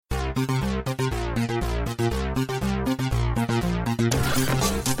Hey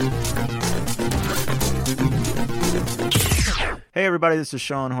everybody, this is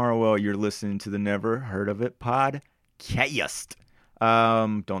Sean Harwell. You're listening to the Never Heard of It podcast.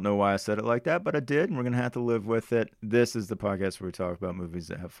 Don't know why I said it like that, but I did, and we're going to have to live with it. This is the podcast where we talk about movies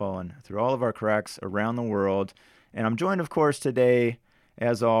that have fallen through all of our cracks around the world. And I'm joined, of course, today,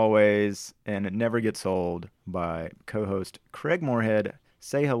 as always, and it never gets old, by co-host Craig Moorhead.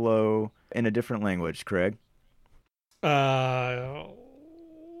 Say hello in a different language, Craig.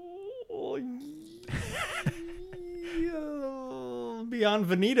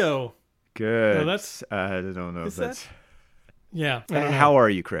 Bienvenido. Good. No, that's. I don't know if that's. Yeah. How are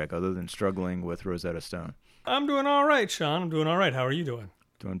you, Craig, other than struggling with Rosetta Stone? I'm doing all right, Sean. I'm doing all right. How are you doing?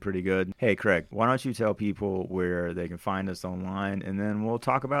 Doing pretty good. Hey, Craig, why don't you tell people where they can find us online, and then we'll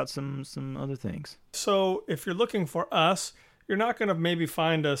talk about some other things. So if you're looking for us, you're not going to maybe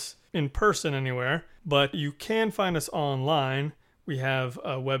find us in person anywhere, but you can find us online. We have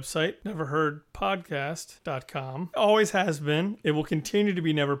a website, neverheardpodcast.com. Always has been. It will continue to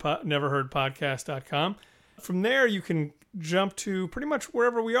be neverheardpodcast.com. From there, you can jump to pretty much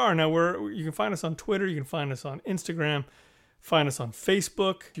wherever we are. Now, you can find us on Twitter. You can find us on Instagram. Find us on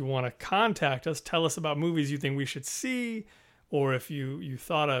Facebook. If you want to contact us, tell us about movies you think we should see, or if you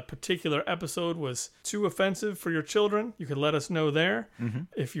thought a particular episode was too offensive for your children, you could let us know there. Mm-hmm.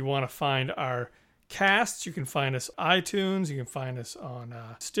 If you want to find our casts, you can find us on iTunes, you can find us on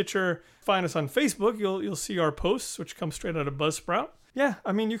Stitcher, find us on Facebook. You'll see our posts, which come straight out of Buzzsprout. Yeah,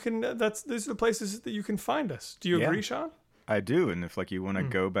 I mean, you can. These are the places that you can find us. Do you agree, Sean? I do, and if you want to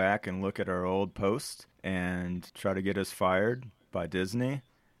go back and look at our old posts and try to get us fired by Disney,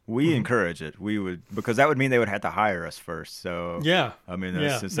 we encourage it. We would, because that would mean they would have to hire us first. So yeah, I mean,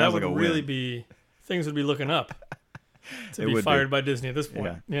 it sounds that would like a really win. Be things would be looking up. To be fired by Disney at this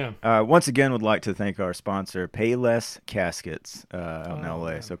point. Yeah. Once again, would like to thank our sponsor, Payless Caskets, out in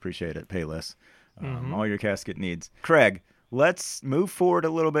LA. So appreciate it, Payless. All your casket needs. Craig, let's move forward a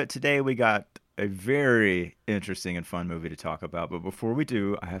little bit today. We got a very interesting and fun movie to talk about. But before we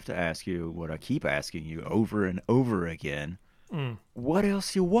do, I have to ask you what I keep asking you over and over again. What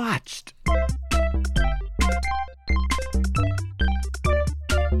else you watched?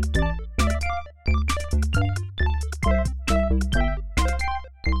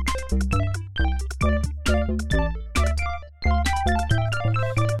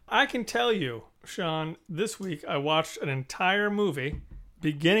 I can tell you, Sean, this week I watched an entire movie,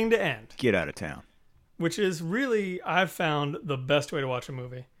 beginning to end. Get out of town. Which is really, I've found, the best way to watch a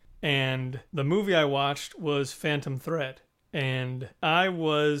movie. And the movie I watched was Phantom Thread. And I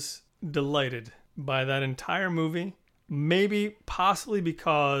was delighted by that entire movie. Maybe, possibly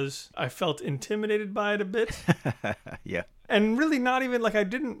because I felt intimidated by it a bit. Yeah. And really not even, I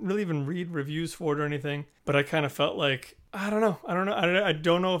didn't really even read reviews for it or anything. But I kind of felt like, I don't know. I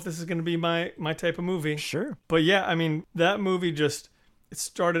don't know if this is going to be my type of movie. Sure. But yeah, I mean, that movie just, it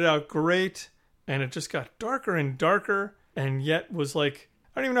started out great. And it just got darker and darker. And yet was I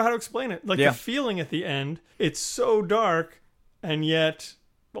don't even know how to explain it. The feeling at the end, it's so dark and yet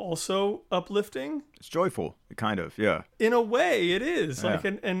also uplifting. It's joyful, kind of, yeah. In a way, it is. Yeah.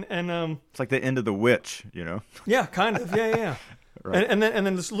 It's like the end of The Witch, you know? Yeah, kind of. Yeah. Right. And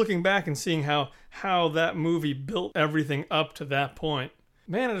then just looking back and seeing how that movie built everything up to that point.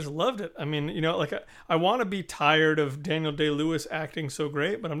 Man, I just loved it. I mean, I want to be tired of Daniel Day-Lewis acting so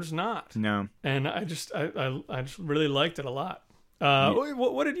great, but I'm just not. No. And I just really liked it a lot.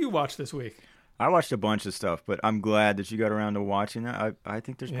 What did you watch this week? I watched a bunch of stuff, but I'm glad that you got around to watching it. I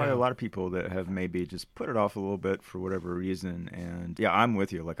think there's probably a lot of people that have maybe just put it off a little bit for whatever reason. And yeah, I'm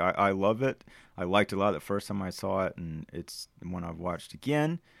with you. I love it. I liked it a lot the first time I saw it, and it's one I've watched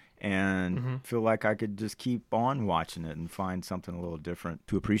again. And feel like I could just keep on watching it and find something a little different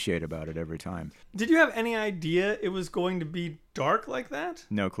to appreciate about it every time. Did you have any idea it was going to be dark like that?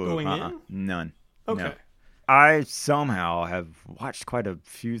 No clue. Going in? None. Okay. No. I somehow have watched quite a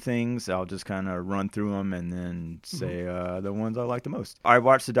few things. I'll just kind of run through them and then say the ones I like the most. I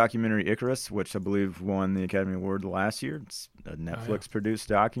watched the documentary Icarus, which I believe won the Academy Award last year. It's a Netflix-produced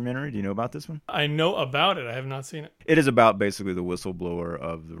documentary. Do you know about this one? I know about it. I have not seen it. It is about basically the whistleblower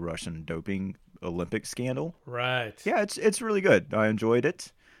of the Russian doping Olympic scandal. Right. Yeah, it's really good. I enjoyed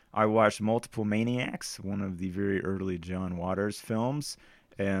it. I watched Multiple Maniacs, one of the very early John Waters films.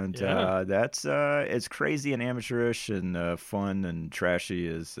 And Yeah. that's as crazy and amateurish and fun and trashy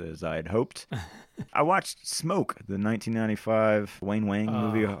as I had hoped. I watched Smoke, the 1995 Wayne Wang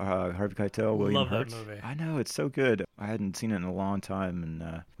movie, Harvey Keitel, William Love that Hurt. movie. I know, it's so good. I hadn't seen it in a long time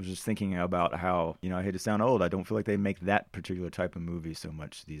and was just thinking about how, I hate to sound old, I don't feel like they make that particular type of movie so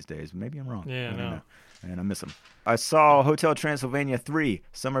much these days. Maybe I'm wrong. Yeah, I don't no. know. And I miss them. I saw Hotel Transylvania 3,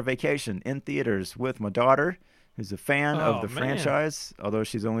 Summer Vacation, in theaters with my daughter, who's a fan of Oh, the man. franchise, although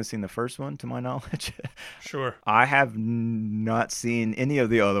she's only seen the first one, to my knowledge. Sure. I have not seen any of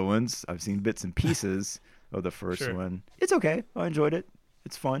the other ones. I've seen bits and pieces of the first Sure. one. It's okay. I enjoyed it.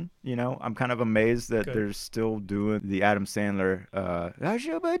 It's fun. I'm kind of amazed that Good. they're still doing the Adam Sandler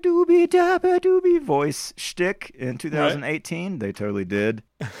 "Shabba-doobie-dabba-doobie" voice shtick in 2018. They totally did.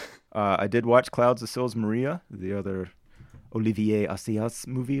 I did watch Clouds of Sils Maria, the other Olivier Assayas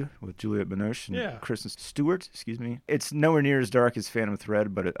movie with Juliette Binoche and Kristen Stewart. Excuse me. It's nowhere near as dark as Phantom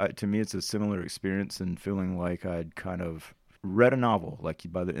Thread, but to me, it's a similar experience and feeling like I'd kind of read a novel. Like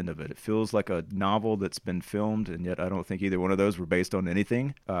by the end of it, it feels like a novel that's been filmed, and yet I don't think either one of those were based on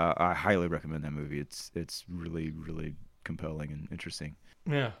anything. I highly recommend that movie. It's really, really compelling and interesting.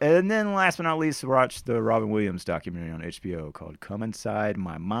 Yeah. And then last but not least, watched the Robin Williams documentary on HBO called Come Inside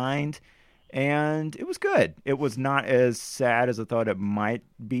My Mind. And it was good. It was not as sad as I thought it might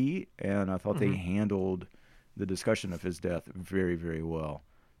be. And I thought they handled the discussion of his death very, very well.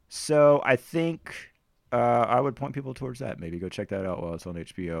 So I think I would point people towards that. Maybe go check that out while it's on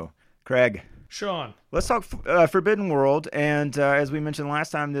HBO. Craig. Sean. Let's talk Forbidden World. And as we mentioned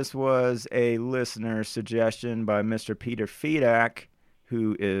last time, this was a listener suggestion by Mr. Peter Fedak,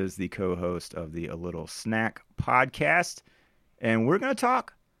 who is the co-host of the A Little Snack podcast. And we're going to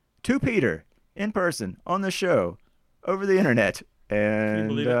talk to Peter in person on the show over the internet.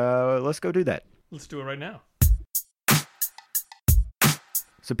 And let's go do that. Let's do it right now.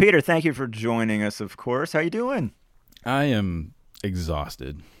 So, Peter, thank you for joining us, of course. How you doing? I am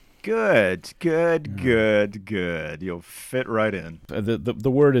exhausted. Good. You'll fit right in.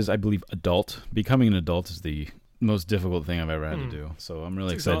 The word is, I believe, adult. Becoming an adult is the most difficult thing I've ever had to do. So I'm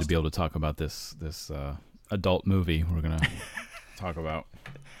really excited to be able to talk about this adult movie we're going to talk about.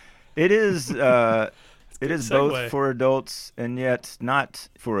 It is both for adults and yet not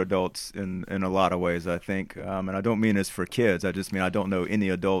for adults in a lot of ways, I think. And I don't mean it's for kids. I just mean I don't know any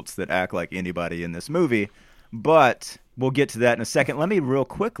adults that act like anybody in this movie. But we'll get to that in a second. Let me real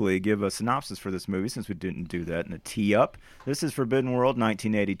quickly give a synopsis for this movie since we didn't do that in a tee-up. This is Forbidden World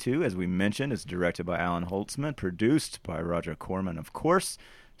 1982. As we mentioned, it's directed by Alan Holtzman, produced by Roger Corman, of course.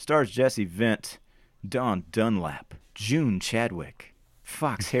 Stars Jesse Vint, Don Dunlap, June Chadwick,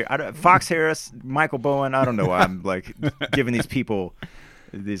 Fox Harris, Michael Bowen. I don't know why I'm like giving these people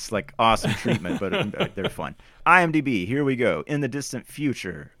this like awesome treatment, but they're fun. IMDb, here we go. In the distant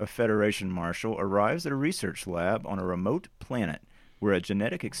future, a Federation marshal arrives at a research lab on a remote planet where a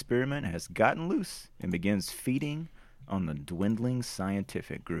genetic experiment has gotten loose and begins feeding on the dwindling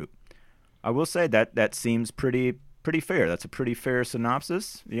scientific group. I will say that seems pretty fair. That's a pretty fair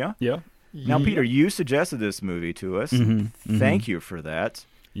synopsis. Yeah? Yeah. Now, Peter, you suggested this movie to us. Thank you for that.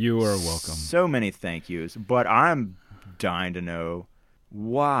 You are welcome. So many thank yous. But I'm dying to know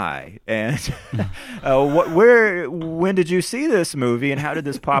why and when did you see this movie and how did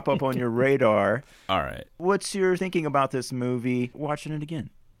this pop up on your radar? All right. What's your thinking about this movie watching it again?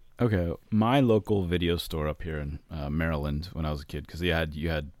 Okay, my local video store up here in Maryland when I was a kid, because you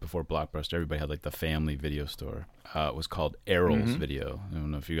had before Blockbuster, everybody had like the family video store. It was called Errol's Video. I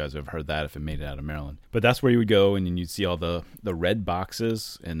don't know if you guys have heard that, if it made it out of Maryland. But that's where you would go, and then you'd see all the red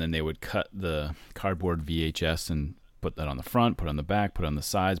boxes, and then they would cut the cardboard VHS and put that on the front, put it on the back, put it on the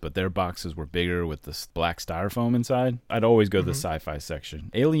sides, but their boxes were bigger with the black styrofoam inside. I'd always go to the sci-fi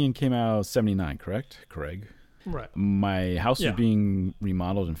section. Alien came out 79, correct, Craig? Right. My house was being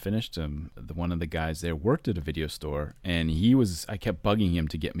remodeled and finished. One of the guys there worked at a video store, and I kept bugging him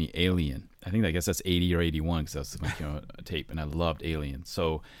to get me Alien. I guess that's 80 or 81 because that's when I a tape, and I loved Alien.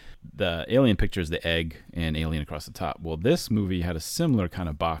 So the Alien picture is the egg and Alien across the top. Well, this movie had a similar kind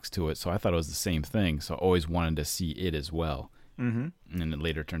of box to it, so I thought it was the same thing. So I always wanted to see it as well. Mm-hmm. And it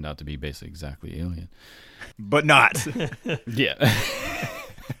later turned out to be basically exactly Alien. But not. Yeah.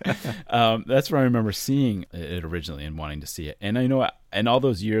 That's where I remember seeing it originally and wanting to see it. And I know, and all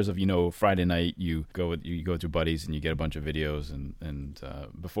those years of Friday night, you go with your buddies and you get a bunch of videos, and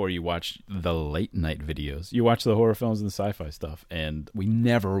before you watch the late night videos, you watch the horror films and the sci-fi stuff. And we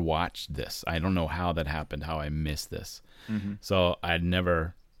never watched this. I don't know how that happened, how I missed this. Mm-hmm. So I'd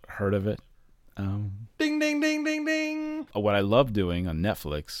never heard of it. Ding ding ding ding ding. What I love doing on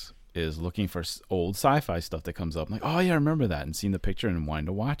Netflix is looking for old sci-fi stuff that comes up. I'm like, oh yeah, I remember that, and seeing the picture and wanting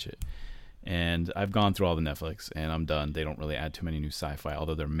to watch it. And I've gone through all the Netflix, and I'm done. They don't really add too many new sci-fi,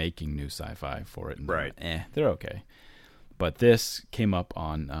 although they're making new sci-fi for it. And right. They're okay. But this came up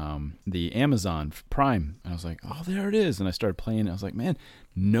on the Amazon Prime, and I was like, oh, there it is. And I started playing it. I was like, man,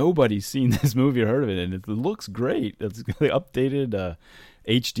 nobody's seen this movie or heard of it, and it looks great. It's updated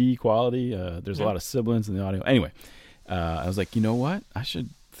HD quality. There's a lot of sibilance in the audio. Anyway, I was like, you know what? I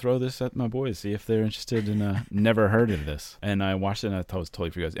should throw this at my boys, see if they're interested in never heard of this. And I watched it, and I thought it was totally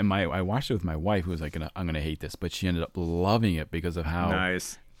for you guys. And I watched it with my wife, who was like, I'm going to hate this. But she ended up loving it because of how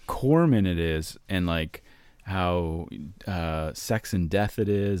nice Corman it is, and like how sex and death it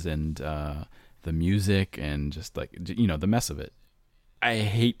is, and the music, and just like, the mess of it. I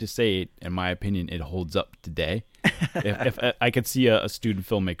hate to say it, in my opinion, it holds up today. if I could see a student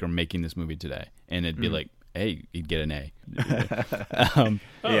filmmaker making this movie today, and it'd be like, hey, you'd get an A.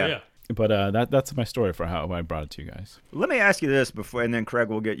 Yeah. But that's my story for how I brought it to you guys. Let me ask you this before, and then Craig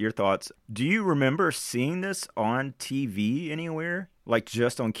will get your thoughts. Do you remember seeing this on TV anywhere, like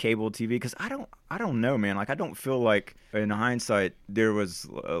just on cable TV? Because I don't know, man. Like, I don't feel like in hindsight there was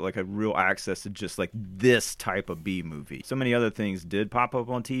like a real access to just like this type of B movie. So many other things did pop up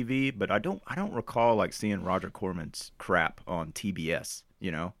on TV, but I don't recall like seeing Roger Corman's crap on TBS.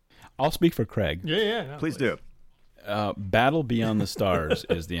 I'll speak for Craig. Yeah. No, please do. Battle Beyond the Stars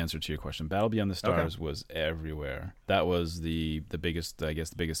is the answer to your question. Battle Beyond the Stars was everywhere. That was the biggest, I guess,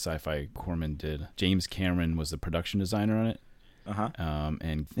 the biggest sci-fi Corman did. James Cameron was the production designer on it.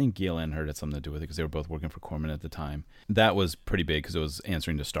 And I think Gale Anne Hurd had something to do with it because they were both working for Corman at the time. That was pretty big because it was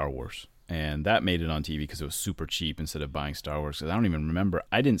answering to Star Wars. And that made it on TV because it was super cheap instead of buying Star Wars. Because I don't even remember.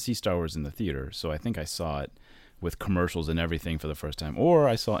 I didn't see Star Wars in the theater, so I think I saw it with commercials and everything for the first time, or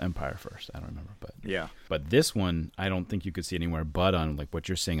I saw Empire first. I don't remember, but yeah. But this one, I don't think you could see anywhere but on like what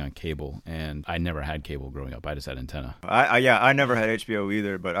you're seeing on cable. And I never had cable growing up. I just had antenna. I never had HBO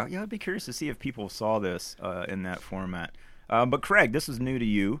either, but I'd be curious to see if people saw this in that format. But Craig, this is new to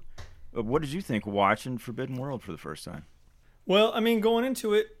you. What did you think watching Forbidden World for the first time? Well, I mean, going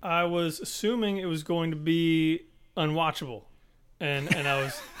into it, I was assuming it was going to be unwatchable. And I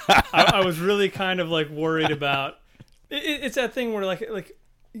was I was really kind of like worried about it's that thing where like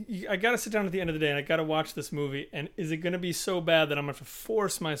I got to sit down at the end of the day and I got to watch this movie, and is it going to be so bad that I'm going to have to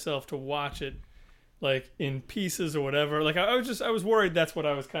force myself to watch it like in pieces or whatever? Like I was worried that's what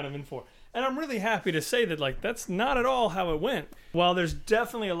I was kind of in for. And I'm really happy to say that like that's not at all how it went. While there's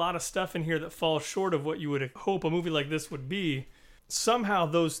definitely a lot of stuff in here that falls short of what you would hope a movie like this would be, somehow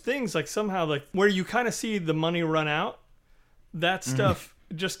those things like where you kind of see the money run out, that stuff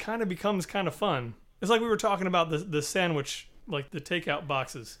just kind of becomes kind of fun. It's like we were talking about the sandwich, like the takeout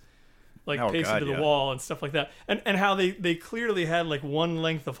boxes, like pasted to the wall and stuff like that. And how they clearly had like one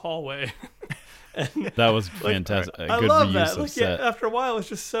length of hallway. And that was fantastic. I love that. Like, after a while, it's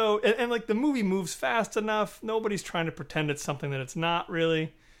just so... And like the movie moves fast enough. Nobody's trying to pretend it's something that it's not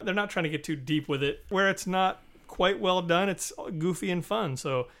really. They're not trying to get too deep with it. Where it's not quite well done, it's goofy and fun.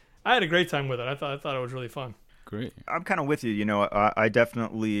 So I had a great time with it. I thought it was really fun. Great. I'm kind of with you. I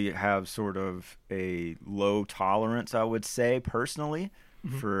definitely have sort of a low tolerance, I would say, personally,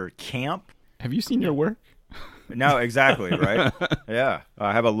 for camp. Have you seen your work? No, exactly, right? Yeah.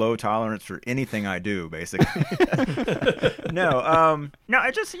 I have a low tolerance for anything I do, basically. No,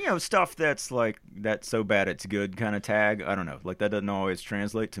 I just, stuff that's so bad it's good kind of tag. I don't know. Like, that doesn't always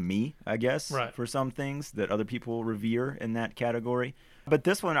translate to me, I guess, right, for some things that other people revere in that category. But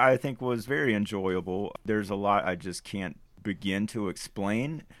this one I think was very enjoyable. There's a lot I just can't begin to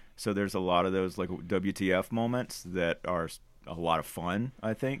explain. So there's a lot of those like WTF moments that are a lot of fun,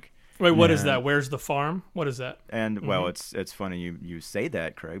 I think. Wait, what is that? Where's the farm? What is that? And well, it's funny you say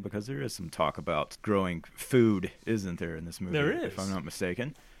that, Craig, because there is some talk about growing food, isn't there, in this movie? There is, if I'm not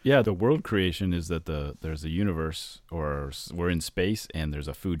mistaken. Yeah, the world creation is that there's a universe, or we're in space, and there's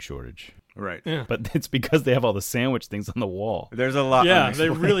a food shortage. Right. Yeah. But it's because they have all the sandwich things on the wall. There's a lot. Yeah, they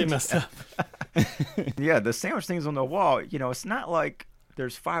really messed up. Yeah, the sandwich things on the wall, it's not like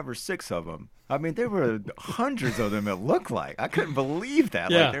there's 5 or 6 of them. I mean, there were hundreds of them, it looked like. I couldn't believe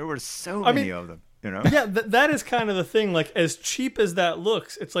that. Yeah. Like, there were so many of them, Yeah, that is kind of the thing. Like, as cheap as that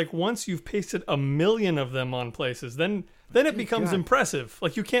looks, it's like once you've pasted 1 million of them on places, then it becomes impressive.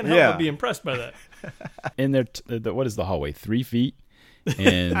 Like, you can't help but be impressed by that. And what is the hallway? 3 feet?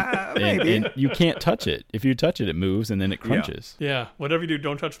 And, and you can't touch it. If you touch it, it moves, and then it crunches. Yeah, whatever you do,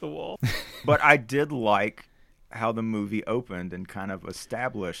 don't touch the wall. But I did like how the movie opened and kind of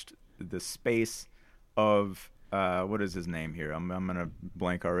established the space of what is his name here? I'm gonna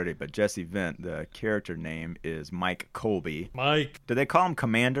blank already. But Jesse Vint, the character name is Mike Colby. Mike. Do they call him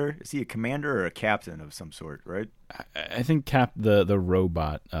Commander? Is he a commander or a captain of some sort? Right. I think the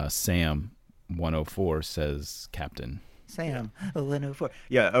robot Sam 104 says captain. Sam 104.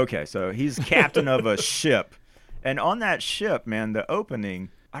 Yeah. Okay. So he's captain of a ship, and on that ship, man, the opening.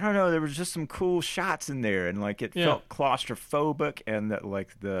 I don't know. There was just some cool shots in there, and like it felt claustrophobic, and that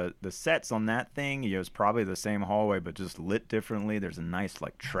like the sets on that thing, it's probably the same hallway, but just lit differently. There's a nice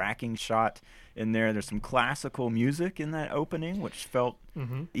like tracking shot in there. There's some classical music in that opening, which felt,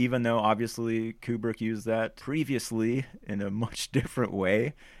 even though obviously Kubrick used that previously in a much different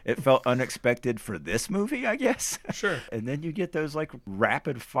way, it felt unexpected for this movie, I guess. Sure. And then you get those like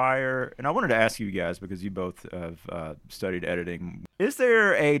rapid fire, and I wanted to ask you guys because you both have studied editing. Is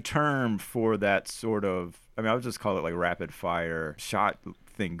there a term for that sort of? I mean, I would just call it like rapid fire shot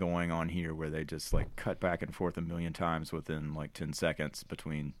thing going on here, where they just like cut back and forth a million times within like 10 seconds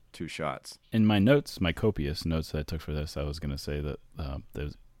between two shots. In my notes, my copious notes that I took for this, I was going to say that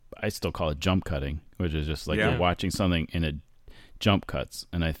I still call it jump cutting, which is just like you're watching something and it jump cuts.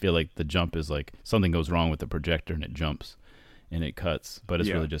 And I feel like the jump is like something goes wrong with the projector and it jumps and it cuts. But it's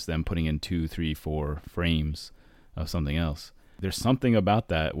really just them putting in 2, 3, 4 frames of something else. There's something about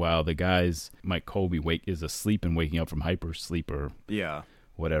that while the guys, Mike Colby, is asleep and waking up from hypersleep or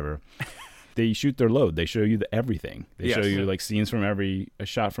whatever. They shoot their load. They show you everything. They show you like scenes from a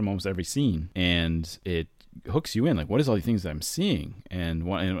shot from almost every scene, and it hooks you in. Like, what is all these things that I'm seeing? And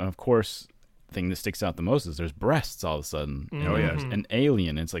of course, the thing that sticks out the most is there's breasts all of a sudden. There's an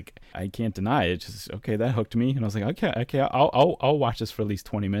alien. It's like I can't deny it. It's just okay. That hooked me, and I was like, okay, I'll watch this for at least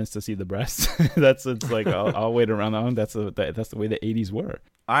 20 minutes to see the breasts. It's like I'll wait around that one. That's the way the 80s were.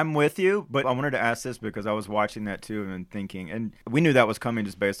 I'm with you, but I wanted to ask this because I was watching that too and thinking, and we knew that was coming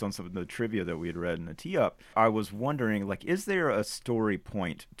just based on some of the trivia that we had read in the tee-up. I was wondering, like, is there a story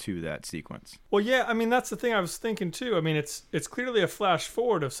point to that sequence? Well, yeah, I mean, that's the thing I was thinking too. I mean, it's clearly a flash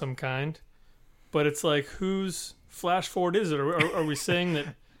forward of some kind, but it's like, whose flash forward is it? Are we saying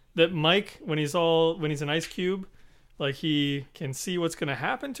that Mike, when he's an ice cube, like he can see what's going to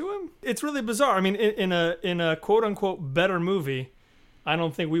happen to him? It's really bizarre. I mean, in a quote unquote better movie, I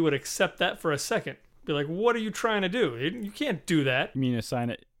don't think we would accept that for a second. Be like, what are you trying to do? You can't do that. You mean assign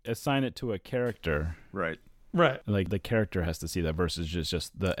it to a character. Right. Like the character has to see that versus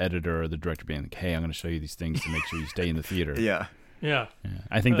just the editor or the director being like, hey, I'm going to show you these things to make sure you stay in the theater. Yeah.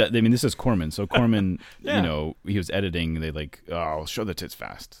 I think this is Corman. So Corman, he was editing. They like, oh, show the tits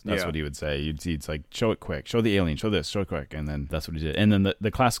fast. That's what he would say. It's like, show it quick, show the alien, show this, show it quick, and then that's what he did. And then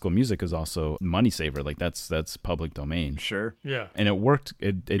the classical music is also money saver. Like that's public domain. Sure. Yeah. And it worked.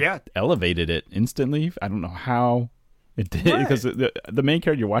 It elevated it instantly. I don't know how it did because the main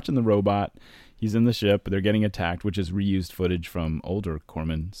character, you're watching the robot. He's in the ship. They're getting attacked, which is reused footage from older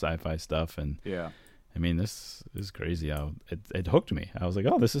Corman sci-fi stuff. And I mean, this is crazy how it hooked me. I was like,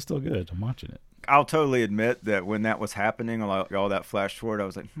 oh, this is still good. I'm watching it. I'll totally admit that when that was happening, all that flash forward, I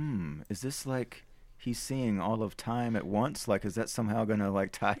was like, is this like he's seeing all of time at once? Like, is that somehow going to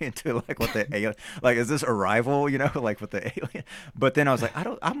like tie into like what the alien, like, is this Arrival, like with the alien? But then I was like,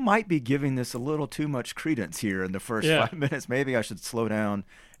 I might be giving this a little too much credence here in the first 5 minutes. Maybe I should slow down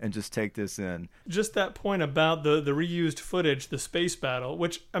and just take this in. Just that point about the reused footage, the space battle,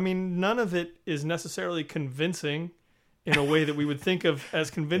 which, I mean, none of it is necessarily convincing in a way that we would think of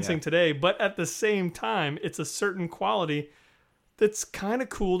as convincing today, but at the same time, it's a certain quality that's kind of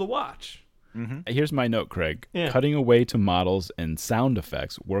cool to watch. Mm-hmm. Here's my note, Craig. Cutting away to models and sound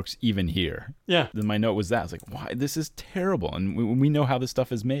effects works even here. Yeah. Then my note was that. I was like, why? This is terrible. And we know how this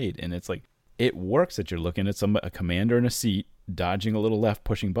stuff is made. And it's like, it works that you're looking at a commander in a seat, dodging a little left,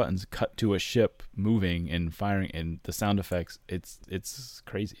 pushing buttons, cut to a ship moving and firing, and the sound effects. It's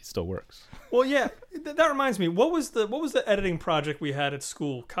crazy. It still works. Well, yeah, that reminds me. What was the editing project we had at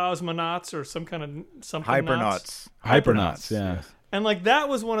school? Cosmonauts or some kind of something? Hypernauts. Yeah. Yes. And like that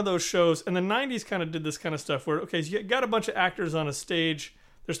was one of those shows, and the 90s kind of did this kind of stuff where, okay, so you got a bunch of actors on a stage.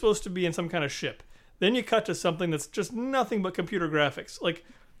 They're supposed to be in some kind of ship. Then you cut to something that's just nothing but computer graphics. Like,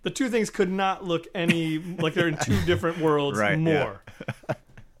 the two things could not look any like they're in two different worlds more. Yeah.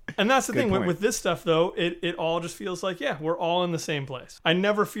 And that's the thing with this stuff, though. It all just feels like, we're all in the same place. I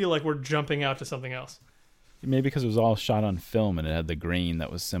never feel like we're jumping out to something else. Maybe because it was all shot on film and it had the grain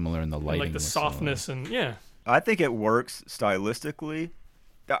that was similar in the lighting. And like the softness similar. and I think it works stylistically.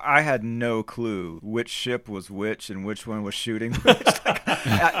 I had no clue which ship was which and which one was shooting which.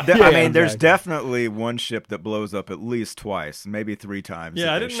 I mean, there's definitely one ship that blows up at least twice, maybe 3 times.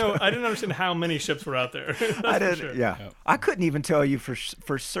 Yeah, I didn't understand how many ships were out there. I didn't. Sure. Yeah, I couldn't even tell you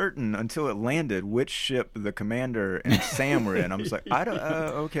for certain until it landed which ship the commander and Sam were in. I was like, I don't.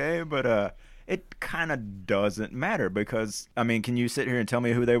 Okay, but it kind of doesn't matter because I mean, can you sit here and tell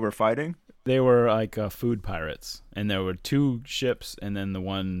me who they were fighting? They were like food pirates, and there were 2 ships, and then the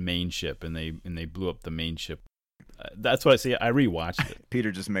one main ship, and they blew up the main ship. That's what I see. I rewatched it.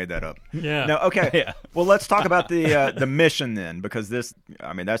 Peter just made that up. Yeah. No. Okay. Yeah. Well, let's talk about the mission then, because that's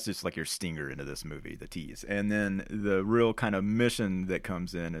just like your stinger into this movie, the tease, and then the real kind of mission that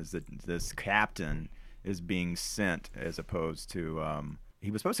comes in is that this captain is being sent as opposed to.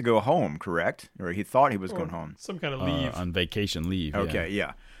 He was supposed to go home, correct? Or he thought he was going home. Some kind of leave. On vacation leave. Okay,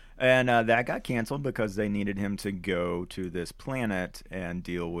 yeah. And that got canceled because they needed him to go to this planet and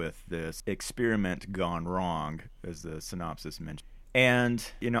deal with this experiment gone wrong, as the synopsis mentioned. And,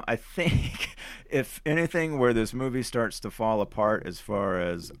 I think if anything where this movie starts to fall apart as far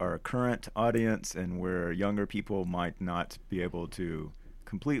as our current audience and where younger people might not be able to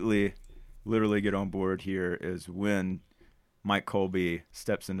completely, literally get on board here is when Mike Colby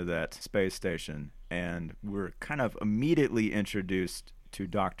steps into that space station and we're kind of immediately introduced to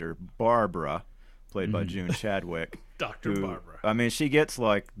Dr. Barbara, played by June Chadwick. Dr. Barbara. I mean, she gets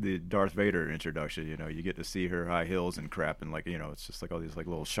like the Darth Vader introduction. You get to see her high heels and crap, and it's just like all these like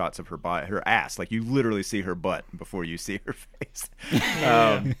little shots of her body, her ass. Like you literally see her butt before you see her face,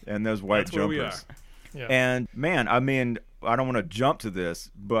 and those white That's where we jumpers. are. Yeah. And man, I mean, I don't want to jump to this,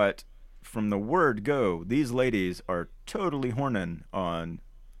 but from the word go, these ladies are totally horning on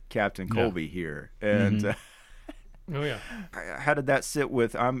Captain Colby here, and. Oh, yeah. How did that sit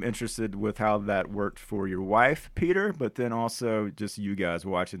with, I'm interested with how that worked for your wife, Peter, but then also just you guys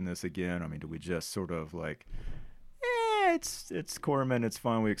watching this again. I mean, do we just sort of like, it's Corman, it's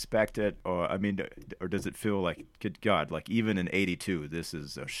fun, we expect it, or or does it feel like, good God, like even in 82, this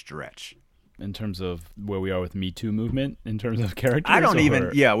is a stretch? In terms of where we are with Me Too movement, in terms of characters?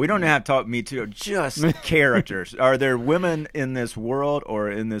 We don't have to talk Me Too, just characters. Are there women in this world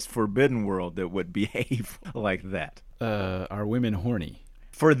or in this forbidden world that would behave like that? Are women horny?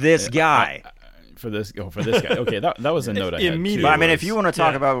 For this guy. For this guy. Okay, that was a note I had. Immediately. Too. But, I mean, if you want to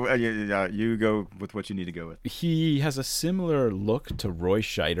talk about, you go with what you need to go with. He has a similar look to Roy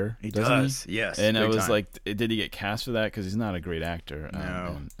Scheider. He doesn't does, yes. And I was time. like, did he get cast for that? Because he's not a great actor.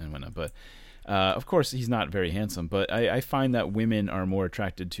 No. And whatnot. But of course, he's not very handsome. But I find that women are more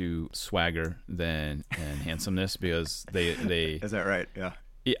attracted to swagger than handsomeness because they. Is that right? Yeah.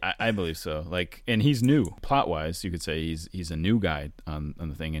 Yeah, I believe so. Like, and he's new plot wise. You could say he's a new guy on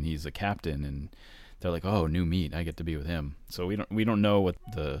the thing, and he's a captain. And they're like, oh, new meat. I get to be with him. So we don't know what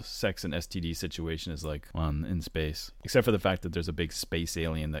the sex and STD situation is like in space, except for the fact that there's a big space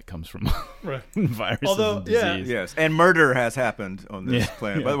alien that comes from viruses and disease. Yes, and murder has happened on this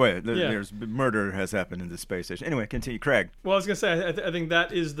planet. Yeah. By the way, there's murder has happened in the space station. Anyway, continue, Craig. Well, I was gonna say, I think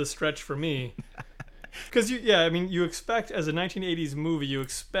that is the stretch for me. Because you expect, as a 1980s movie, you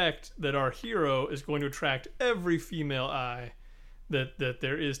expect that our hero is going to attract every female eye that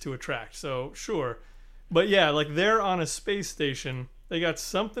there is to attract. So, sure. But yeah, like they're on a space station. They got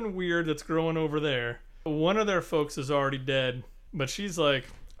something weird that's growing over there. One of their folks is already dead, but she's like,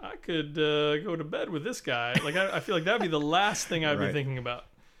 I could go to bed with this guy. Like, I feel like that'd be the last thing I'd be thinking about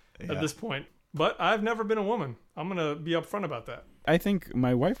at this point. But I've never been a woman. I'm going to be upfront about that. I think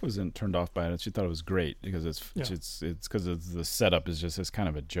my wife wasn't turned off by it. She thought it was great because it's because the setup is just it's kind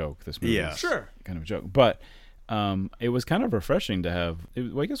of a joke. This movie is kind of a joke, but it was kind of refreshing to have.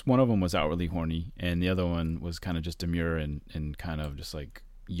 I guess one of them was outwardly horny, and the other one was kind of just demure and kind of just like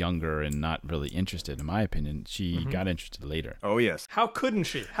younger and not really interested. In my opinion, she got interested later. Oh yes. How couldn't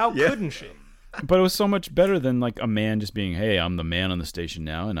she? Couldn't she? But it was so much better than like a man just being, hey, I'm the man on the station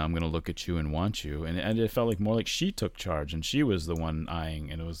now, and I'm going to look at you and want you. And it felt like more like she took charge, and she was the one eyeing.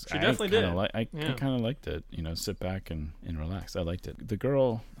 And it was, she definitely did. I kind of liked it, sit back and relax. I liked it. The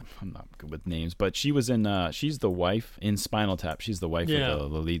girl, I'm not good with names, but she was in, she's the wife in Spinal Tap. She's the wife of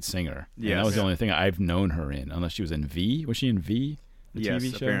the lead singer. Yeah. That was the only thing I've known her in, unless she was in V. Was she in V? The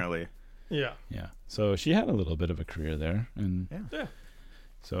TV show? Apparently. Yeah. Yeah. So she had a little bit of a career there. And yeah.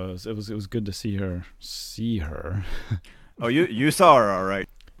 So it was good to see her. Oh, you saw her, all right.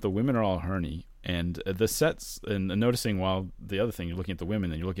 The women are all horny, and the sets. And noticing while the other thing, you're looking at the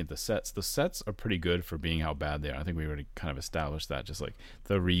women, and you're looking at the sets. The sets are pretty good for being how bad they are. I think we already kind of established that. Just like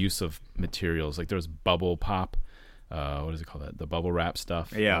the reuse of materials, like there was bubble pop. What does it call that? The bubble wrap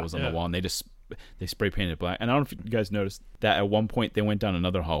stuff. Yeah, that was on the wall, and they just they spray painted it black. And I don't know if you guys noticed that at one point they went down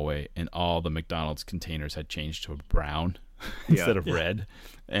another hallway and all the McDonald's containers had changed to brown instead of red.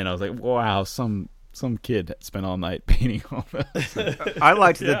 And I was like, wow, some kid spent all night painting all this. I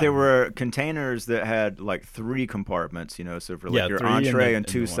liked that there were containers that had like 3 compartments, you know, so for like your entree and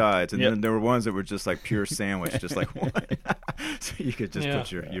 2 sides. And then there were ones that were just like pure sandwich, just like one. So you could just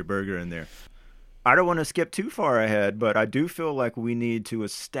put your burger in there. I don't want to skip too far ahead, but I do feel like we need to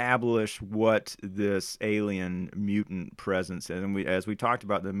establish what this alien mutant presence is. And as we talked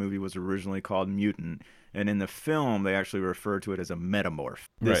about, the movie was originally called Mutant. And in the film, they actually refer to it as a metamorph,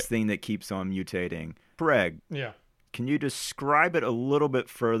 this thing that keeps on mutating. Craig, can you describe it a little bit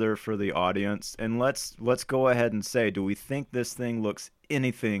further for the audience? And let's go ahead and say, do we think this thing looks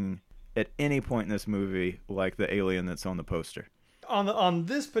anything at any point in this movie like the alien that's on the poster? On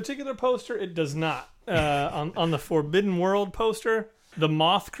this particular poster, it does not. On the Forbidden World poster, the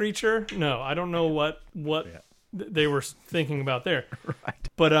moth creature, no, I don't know what they were thinking about there. Right.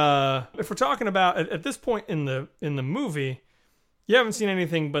 But if we're talking about at this point in the movie, you haven't seen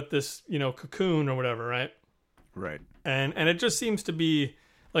anything but this, you know, cocoon or whatever, right? Right. And it just seems to be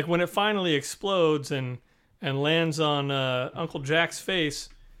like when it finally explodes and lands on Uncle Jack's face,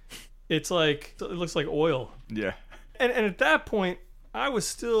 it looks like oil. Yeah. And at that point, I was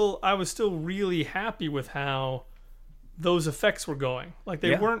still really happy with how those effects were going. Like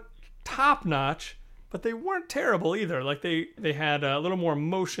they weren't top notch, but they weren't terrible either. Like they had a little more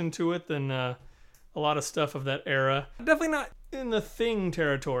motion to it than a lot of stuff of that era. Definitely not in the Thing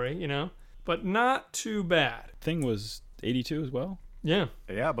territory, you know, but not too bad. Thing was 82 as well. Yeah.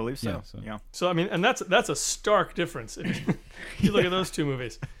 Yeah, I believe so. Yeah. So I mean, and that's a stark difference if you look at those 2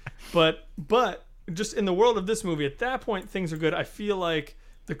 movies. But just in the world of this movie, at that point, things are good. I feel like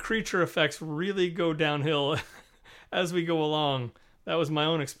the creature effects really go downhill as we go along. That was my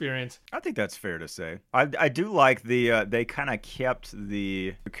own experience. I think that's fair to say. I do like they kind of kept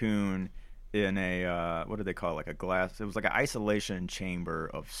the cocoon in a, what do they call it, like a glass. It was like an isolation chamber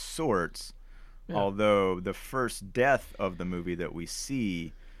of sorts. Yeah. Although the first death of the movie that we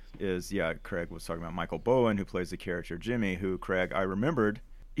see is, Craig was talking about Michael Bowen, who plays the character Jimmy, who, Craig, I remembered.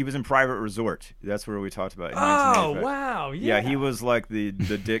 He was in Private Resort. That's where we talked about it. Oh, wow. Yeah, he was like the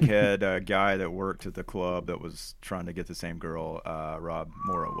dickhead guy that worked at the club that was trying to get the same girl Rob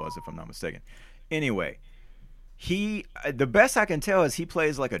Morrow was, if I'm not mistaken. Anyway, the best I can tell is he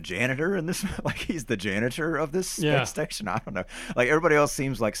plays like a janitor in this. Like he's the janitor of this space station. I don't know. Like everybody else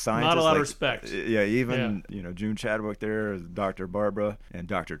seems like scientists. Not a lot of like, respect. Yeah, even you know June Chadwick there, Dr. Barbara and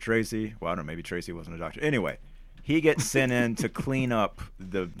Dr. Tracy. Well, I don't know. Maybe Tracy wasn't a doctor. Anyway. He gets sent in to clean up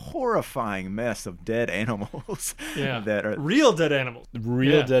the horrifying mess of dead animals. That are real dead animals.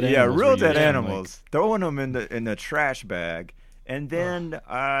 Real dead animals. Yeah, real dead animals. Throwing them in the trash bag, and then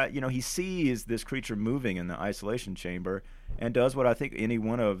he sees this creature moving in the isolation chamber, and does what I think any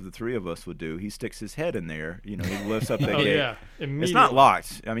one of the 3 of us would do. He sticks his head in there. You know, he lifts up the gate. Yeah, immediately. It's not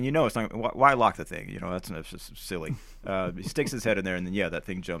locked. I mean, you know, it's not. Why lock the thing? You know, that's just silly. He sticks his head in there, and then that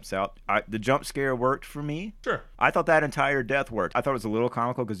thing jumps out. The jump scare worked for me. Sure. I thought that entire death worked. I thought it was a little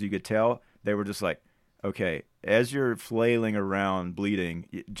comical because you could tell they were just like, okay, as you're flailing around bleeding,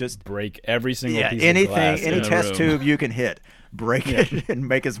 just break every single piece anything, of glass any in test room. tube you can hit, break it and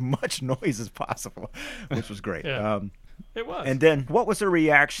make as much noise as possible, which was great. It was. And then what was the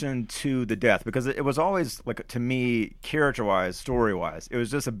reaction to the death? Because it was always, like, to me, character-wise, story-wise, it was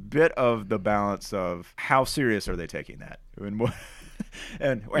just a bit of the balance of how serious are they taking that?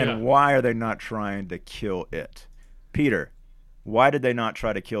 And why are they not trying to kill it? Peter, why did they not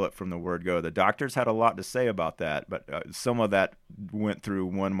try to kill it from the word go? The doctors had a lot to say about that, but some of that went through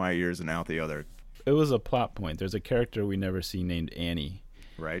one of my ears and out the other. It was a plot point. There's a character we never see named Annie.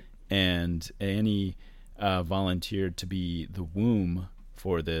 Right. And Annie volunteered to be the womb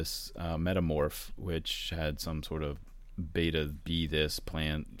for this metamorph, which had some sort of beta B this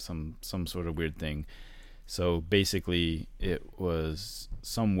plant, some sort of weird thing. So basically it was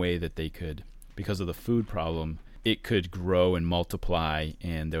some way that they could, because of the food problem, it could grow and multiply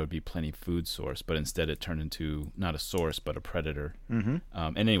and there would be plenty of food source, but instead it turned into not a source but a predator. Mm-hmm.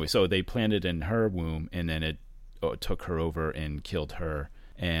 And anyway, so they planted in her womb, and then it took her over and killed her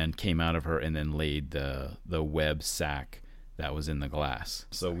and came out of her and then laid the web sack that was in the glass.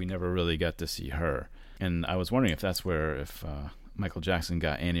 So we never really got to see her. And I was wondering if that's where Michael Jackson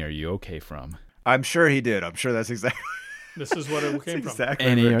got Annie, Are You Okay from? I'm sure he did. I'm sure that's exactly... This is what it came from. Exactly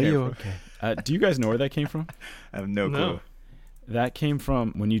Annie, where it are came you from. okay? Do you guys know where that came from? I have no clue. That came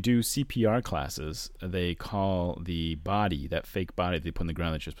from when you do CPR classes, they call the body, that fake body they put in the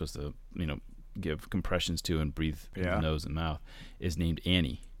ground that you're supposed to, give compressions to and breathe through the nose and mouth, is named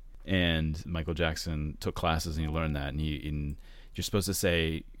Annie. And Michael Jackson took classes and he learned that. And you're supposed to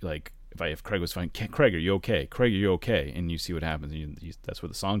say, like, if Craig was fine, Craig, are you okay? Craig, are you okay? And you see what happens. And that's where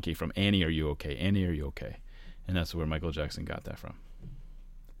the song came from. Annie, are you okay? Annie, are you okay? And that's where Michael Jackson got that from.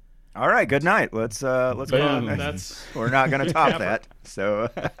 All right, good night. Let's go on. We're not going to top that. So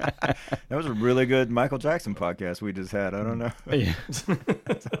that was a really good Michael Jackson podcast we just had. I don't know. Yeah.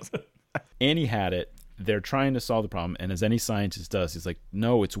 Annie had it. They're trying to solve the problem, and as any scientist does, he's like,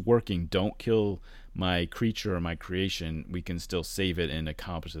 no, it's working. Don't kill my creature or my creation. We can still save it and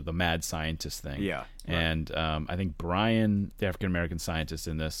accomplish it, the mad scientist thing. Yeah. And I think Brian, the African-American scientist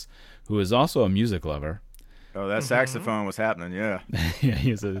in this, who is also a music lover. Oh, that saxophone was happening, yeah. Yeah,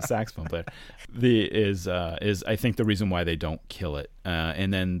 he's a saxophone player. Is I think the reason why they don't kill it.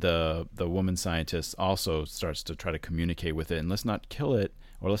 And then the woman scientist also starts to try to communicate with it, and let's not kill it,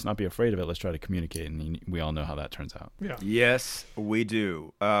 or let's not be afraid of it. Let's try to communicate, and we all know how that turns out. Yeah. Yes, we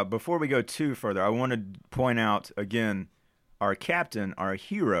do. Before we go too further, I want to point out again, our captain, our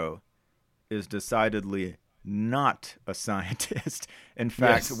hero, is decidedly not a scientist. In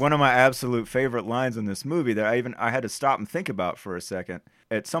fact, one of my absolute favorite lines in this movie that I had to stop and think about for a second.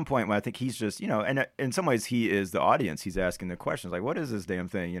 At some point, when I think he's just, and in some ways he is the audience. He's asking the questions like, "What is this damn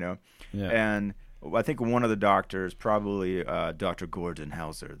thing?" Yeah. And I think one of the doctors, probably Dr. Gordon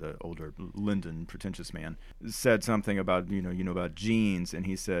Hauser, the older Linden pretentious man, said something about about genes, and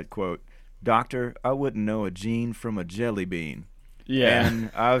he said, "Quote, Doctor, I wouldn't know a gene from a jelly bean." Yeah.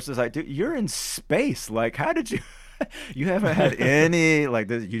 And I was just like, dude, you're in space. Like, how did you? You haven't had any like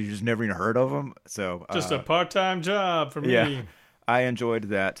this. You just never even heard of them. So just a part-time job for me. Yeah, I enjoyed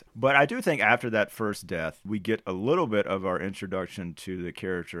that. But I do think after that first death, we get a little bit of our introduction to the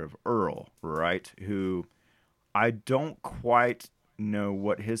character of Earl, right? Who I don't quite know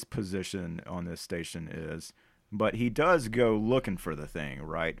what his position on this station is, but he does go looking for the thing,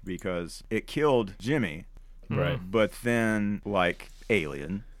 right? Because it killed Jimmy. Right. But then, like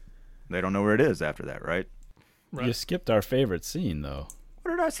Alien, they don't know where it is after that, right? Right. You skipped our favorite scene, though.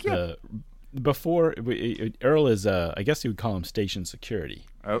 What did I skip? Before, Earl is, I guess you would call him station security.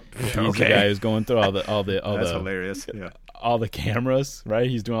 Oh, He's okay. the guy who's going through all That's the hilarious. Yeah. all the cameras, right?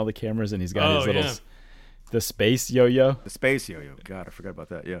 He's doing all the cameras, and he's got his little the space yo-yo. The space yo-yo. God, I forgot about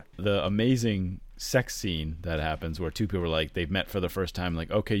that. Yeah. The amazing sex scene that happens where two people are like, they've met for the first time,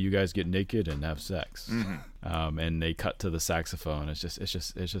 like, okay, you guys get naked and have sex. Mm-hmm. And they cut to the saxophone. It's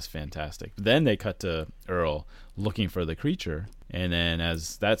just fantastic. Then they cut to Earl looking for the creature, and then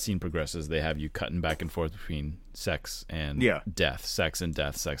as that scene progresses, they have you cutting back and forth between sex and death, sex and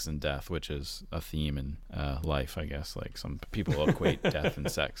death, which is a theme in life, I guess. Like some people equate death and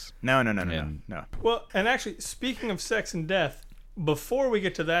sex. No. Well, and actually, speaking of sex and death, before we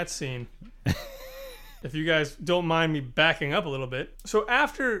get to that scene, if you guys don't mind me backing up a little bit. So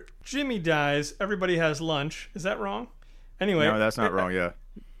after Jimmy dies, everybody has lunch. Is that wrong? Anyway. No, that's not wrong, yeah.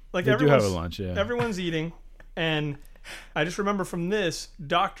 Like they do have a lunch, yeah. Everyone's eating, and I just remember from this,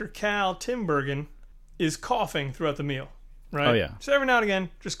 Dr. Cal Timbergen is coughing throughout the meal, right? Oh, yeah. So every now and again,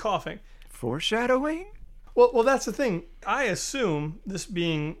 just coughing. Foreshadowing? Well, that's the thing. I assume, this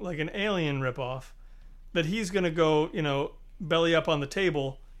being like an Alien ripoff, that he's going to go, belly up on the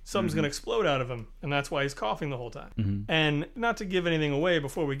table, something's going to explode out of him, and that's why he's coughing the whole time. And not to give anything away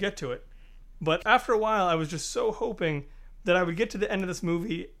before we get to it, but after a while, I was just so hoping that I would get to the end of this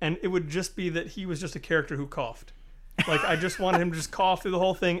movie, and it would just be that he was just a character who coughed. Like, I just wanted him to just cough through the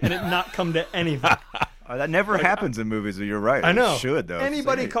whole thing and it not come to anything. That never happens in movies. You're right. I know. It should, though.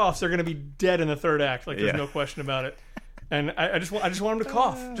 Anybody coughs, they're going to be dead in the third act. Like, there's no question about it. And I just want him to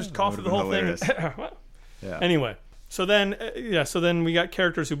cough. Just cough through the whole thing. Yeah. Anyway, so then we got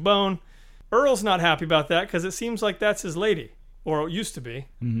characters who bone. Earl's not happy about that because it seems like that's his lady, or it used to be.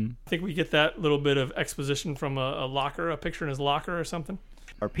 Mm-hmm. I think we get that little bit of exposition from a locker, a picture in his locker or something.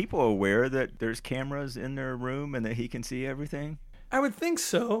 Are people aware that there's cameras in their room and that he can see everything? I would think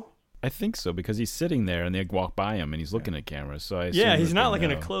so. I think so, because he's sitting there and they walk by him and he's looking at cameras. So I yeah, assume he's that not they like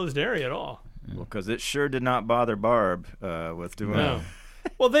in a know. closed area at all. Well, because it sure did not bother Barb with doing No.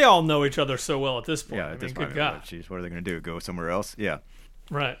 it. Well, they all know each other so well at this point. Yeah, I at this mean, point, good God. what are they going to do? Go somewhere else? Yeah.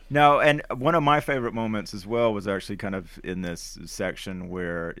 Right. No, and one of my favorite moments as well was actually kind of in this section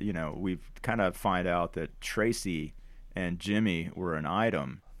where, we kind of find out that Tracy and Jimmy were an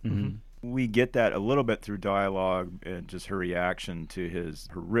item. Mm-hmm. We get that a little bit through dialogue and just her reaction to his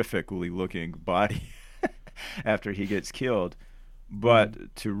horrifically looking body after he gets killed.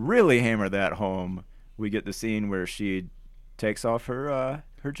 But to really hammer that home, we get the scene where she takes off her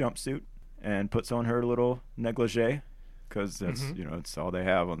jumpsuit and puts on her little negligee, because that's it's all they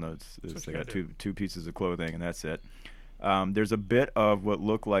have on those. They got two pieces of clothing and that's it. There's a bit of what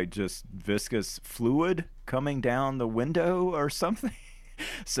looked like just viscous fluid coming down the window or something.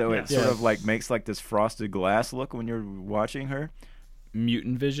 So it sort of like makes like this frosted glass look when you're watching her.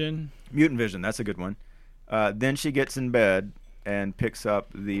 Mutant vision. Mutant vision, that's a good one. Then she gets in bed and picks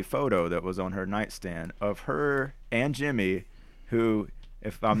up the photo that was on her nightstand of her and Jimmy, who,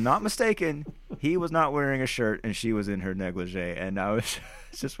 if I'm not mistaken, he was not wearing a shirt and she was in her negligee. And I was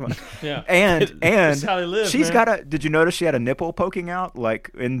just one. Yeah. And That's how they live, she's man. did you notice she had a nipple poking out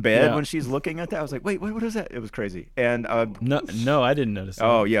like in bed when she's looking at that? I was like, wait, what is that? It was crazy. And No, I didn't notice that.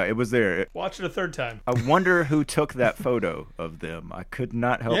 oh yeah, it was there. Watch it a third time. I wonder who took that photo of them. I could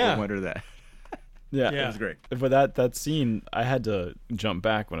not help but wonder that. Yeah, It was great. But that scene, I had to jump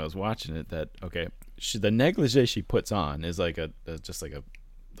back when I was watching it. That the negligee she puts on is like just like a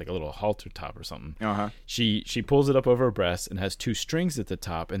little halter top or something. She pulls it up over her breast and has two strings at the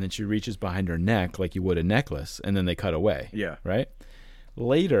top, and then she reaches behind her neck like you would a necklace, and then they cut away. Yeah. Right.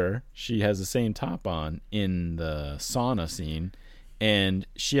 Later, she has the same top on in the sauna scene, and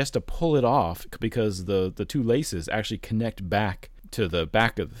she has to pull it off because the two laces actually connect back to the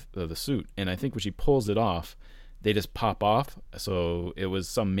back of the suit, and I think when she pulls it off, they just pop off. So it was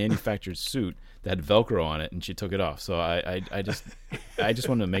some manufactured suit that had Velcro on it, and she took it off. So I just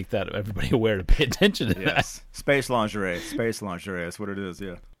wanted to make that everybody aware to pay attention to that. Space lingerie. That's what it is.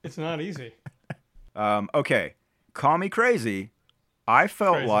 Yeah. It's not easy. Okay. Call me crazy. I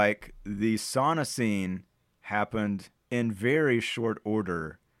felt like the sauna scene happened in very short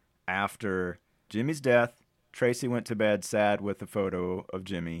order after Jimmy's death. Tracy went to bed sad with a photo of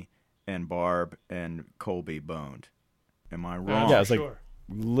Jimmy, and Barb and Colby boned. Am I wrong? Yeah, it's like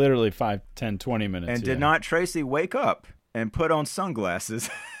literally 5, 10, 20 minutes. And did not Tracy wake up and put on sunglasses?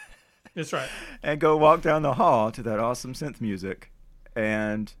 That's right. And go walk down the hall to that awesome synth music.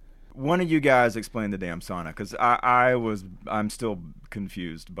 And one of you guys explain the damn sauna, because I'm still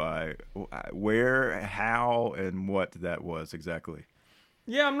confused by where, how, and what that was exactly.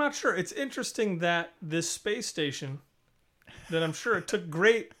 Yeah, I'm not sure. It's interesting that this space station, that I'm sure it took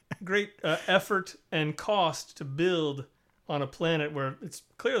great effort and cost to build on a planet where it's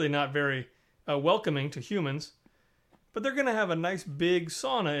clearly not very welcoming to humans, but they're going to have a nice big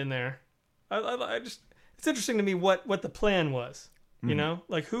sauna in there. It's interesting to me what the plan was. You know,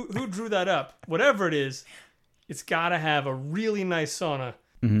 like who drew that up? Whatever it is, it's got to have a really nice sauna.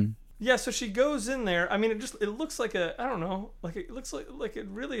 Mm-hmm. Yeah, so she goes in there. I mean, it looks like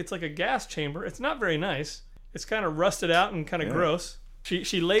it's like a gas chamber. It's not very nice. It's kind of rusted out and kind of gross.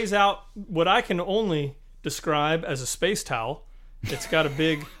 She lays out what I can only describe as a space towel. It's got a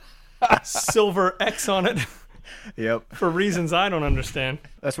big silver X on it. Yep. For reasons I don't understand.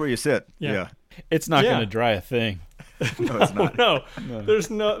 That's where you sit. Yeah. It's not going to dry a thing. No, it's not. No.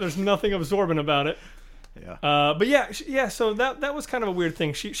 There's nothing absorbent about it. Yeah. But yeah. So that was kind of a weird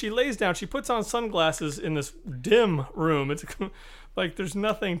thing. She lays down. She puts on sunglasses in this dim room. It's like there's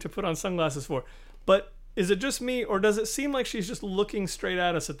nothing to put on sunglasses for. But is it just me, or does it seem like she's just looking straight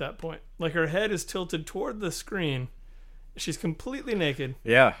at us at that point? Like her head is tilted toward the screen. She's completely naked.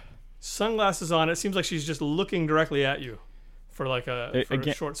 Yeah. Sunglasses on. It seems like she's just looking directly at you for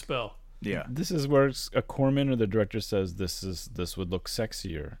a short spell. Yeah. This is where a Corman or the director says this would look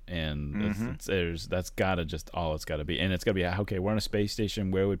sexier, and that's gotta just all it's gotta be, and it's gotta be okay. We're on a space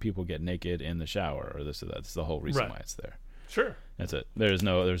station. Where would people get naked in the shower or this or that? That's the whole reason why it's there. Sure. That's it. There's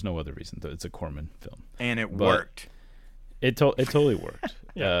no other reason. It's a Corman film, and it worked. It totally worked.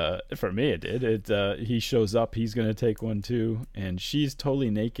 For me, it did. He shows up. He's gonna take one too, and she's totally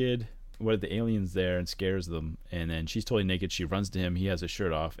naked. What are the aliens there and scares them, and then she's totally naked. She runs to him. He has his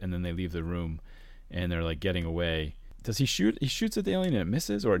shirt off, and then they leave the room, and they're like getting away. Does he shoot? He shoots at the alien and it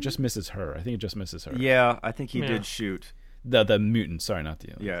misses, or it just misses her? I think it just misses her. Yeah, I think he did shoot. The mutant. Sorry, not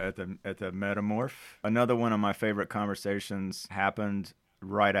the alien. Yeah, at the metamorph. Another one of my favorite conversations happened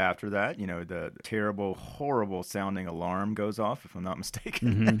right after that. You know, the terrible, horrible sounding alarm goes off, if I'm not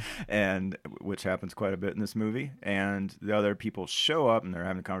mistaken, and which happens quite a bit in this movie. And the other people show up, and they're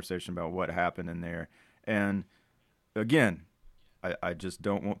having a conversation about what happened in there. And again, I just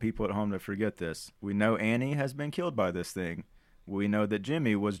don't want people at home to forget this. We know Annie has been killed by this thing. We know that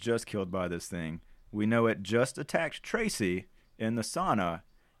Jimmy was just killed by this thing. We know it just attacked Tracy in the sauna,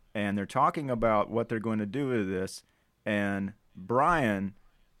 and they're talking about what they're going to do with this. And Brian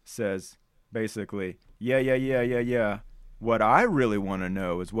says basically, yeah. What I really want to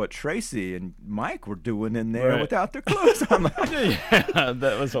know is what Tracy and Mike were doing in there without their clothes on. Yeah,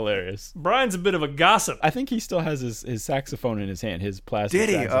 that was hilarious. Brian's a bit of a gossip. I think he still has his saxophone in his hand, his plastic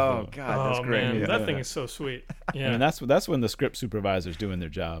saxophone. Did he? Oh, God, that's great. Man, Yeah. that thing is so sweet. Yeah. I mean, that's when the script supervisor's doing their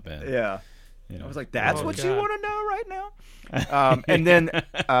job. And yeah. You know? I was like, that's Oh, what God. you want to know right now? And then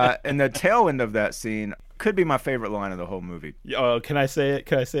in the tail end of that scene could be my favorite line of the whole movie. Oh, can I say it?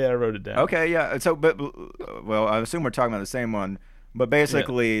 Can I say it? I wrote it down. Okay, yeah. So, but well, I assume we're talking about the same one. But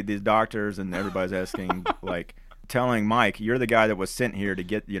basically, these doctors and everybody's asking, like, telling Mike, "You're the guy that was sent here to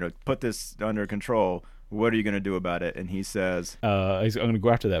get, put this under control. What are you going to do about it?" And he says, I'm going to go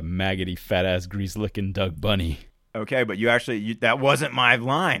after that maggoty, fat-ass, grease-licking Doug Bunny. "Okay, but that wasn't my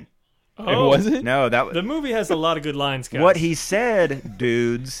line. Oh, Was it? No, that the movie has a lot of good lines, guys. what he said,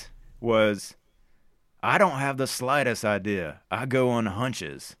 dudes, was, I don't have the slightest idea. I go on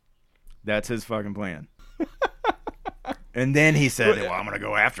hunches. That's his fucking plan." And then he said, "Well, I'm going to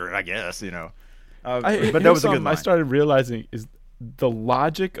go after it, I guess, but that was a good line. I started realizing is the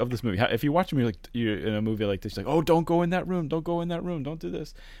logic of this movie. If you watch a movie you're in a movie like this, you're like, oh, don't go in that room, don't go in that room, don't do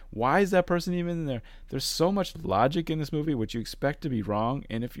this. Why is that person even in there? There's so much logic in this movie, which you expect to be wrong,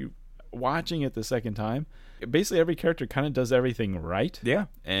 and if you watching it the second time, basically every character kind of does everything right, Yeah.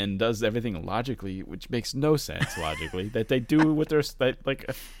 and does everything logically, which makes no sense logically. That they do what they're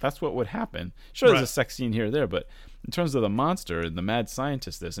like. That's what would happen. Sure, there's Right. a sex scene here or there, but in terms of the monster and the mad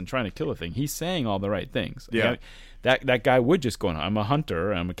scientist, and trying to kill a thing, he's saying all the right things. Yeah. That guy would just go on. I'm a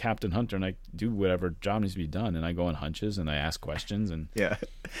hunter. I'm a captain hunter, and I do whatever job needs to be done. And I go on hunches and I ask questions and Yeah.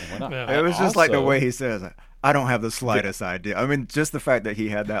 whatnot. Yeah. It was just like the Also- way he says, I don't have the slightest idea. I mean, just the fact that he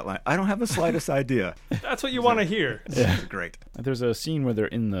had that line, I don't have the slightest idea. That's what you want to hear. It's great. There's a scene where they're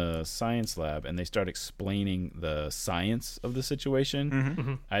in the science lab and they start explaining the science of the situation.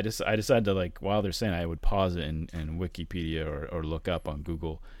 Mm-hmm. I decided to, while they're saying, I would pause it and Wikipedia or look up on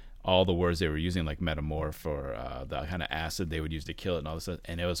Google all the words they were using, like metamorph or the kind of acid they would use to kill it and all this stuff.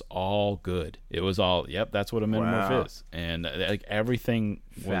 And it was all good. It was all, yep, that's what a metamorph Wow. is. And everything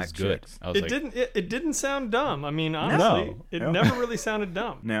was Fact good. checks. I was It didn't sound dumb. I mean, honestly, No. it No. never really sounded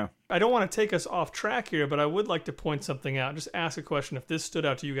dumb. No. I don't want to take us off track here, but I would like to point something out. Just ask a question if this stood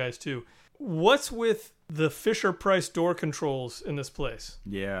out to you guys too. What's with the Fisher-Price door controls in this place?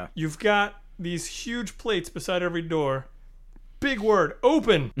 Yeah. You've got these huge plates beside every door. Big word,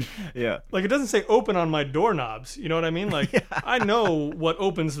 open. Yeah. Like, it doesn't say open on my doorknobs. You know what I mean? Like, I know what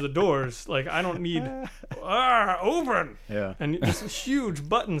opens the doors. Like, I don't need, open. Yeah. And just huge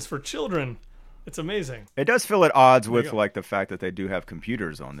buttons for children. It's amazing. It does feel at odds you with go. like the fact that they do have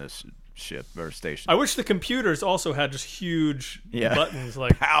computers on this ship or station. I wish the computers also had just huge Yeah. buttons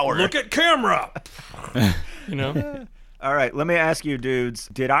like, Power. look at camera. You know? All right, let me ask you, dudes.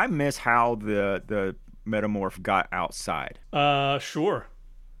 Did I miss how the metamorph got outside? Sure.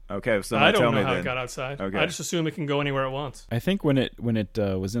 Okay, so I tell don't me know how then. it got outside. Okay. I just assume it can go anywhere it wants. I think when it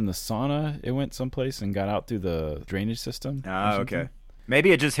was in the sauna, it went someplace and got out through the drainage system. Ah, or something. okay.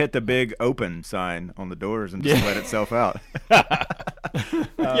 Maybe it just hit the big open sign on the doors and just let itself out.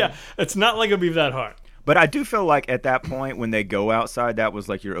 Yeah, it's not like it'll be that hard. But I do feel like at that point when they go outside, that was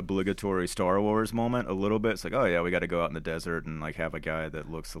like your obligatory Star Wars moment a little bit. It's like, oh yeah, we got to go out in the desert and like have a guy that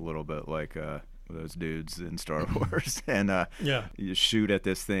looks a little bit like those dudes in Star Wars and Yeah. you shoot at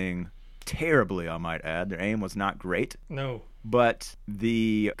this thing terribly, I might add. Their aim was not great. No. But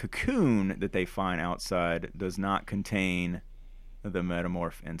the cocoon that they find outside does not contain the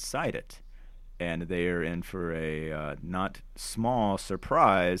metamorph inside it. And they are in for a not small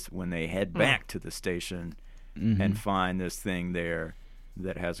surprise when they head back to the station and find this thing there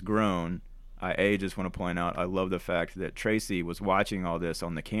that has grown. I just want to point out, I love the fact that Tracy was watching all this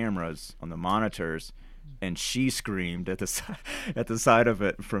on the cameras, on the monitors, and she screamed at the side of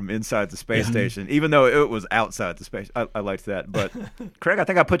it from inside the space station, even though it was outside the space. I liked that. But Craig, I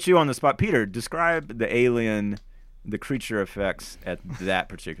think I put you on the spot. Peter, describe the alien, the creature effects at that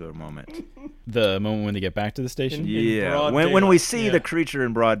particular moment. The moment when they get back to the station. In broad when we daylight. see Yeah. the creature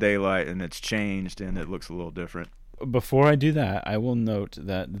in broad daylight and it's changed and it looks a little different. Before I do that, I will note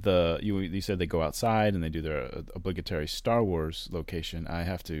that you said they go outside and they do their obligatory Star Wars location. I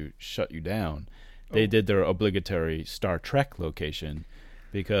have to shut you down. They did their obligatory Star Trek location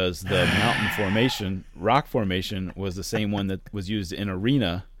because the mountain formation, rock formation, was the same one that was used in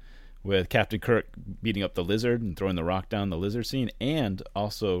Arena with Captain Kirk beating up the lizard and throwing the rock down the lizard scene, and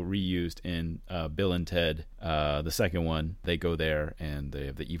also reused in Bill and Ted, the second one. They go there and they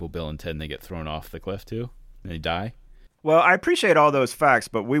have the evil Bill and Ted and they get thrown off the cliff too. And they die. Well, I appreciate all those facts,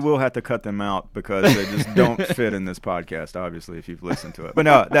 but we will have to cut them out because they just don't fit in this podcast, obviously, if you've listened to it. But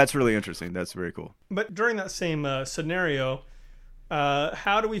no, that's really interesting. That's very cool. But during that same scenario,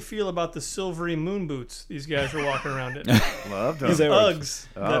 how do we feel about the silvery moon boots these guys are walking around in? Loved These them. Uggs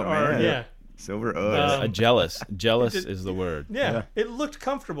that Oh, are, man. yeah. Silver Uggs. Jealous It- is the word. Yeah, it looked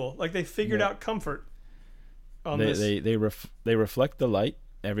comfortable. Like they figured out comfort on this. They reflect the light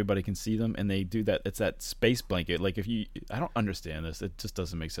everybody can see them, and they do that. It's that space blanket. Like I don't understand this. It just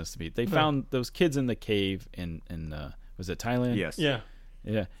doesn't make sense to me. They found those kids in the cave in was it Thailand? Yes. Yeah.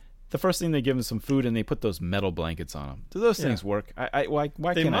 Yeah. The first thing they give them some food, and they put those metal blankets on them. Do those things work? Why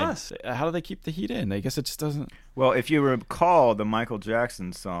they must. How do they keep the heat in? I guess it just doesn't. Well, if you recall the Michael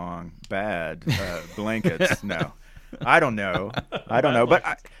Jackson song "Bad," blankets. No, I don't know.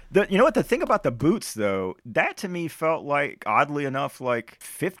 But you know what? The thing about the boots, though, that to me felt like, oddly enough, like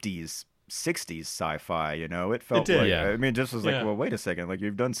 50s. 60s sci-fi, you know, it felt like, I mean, it just was like, well, wait a second, like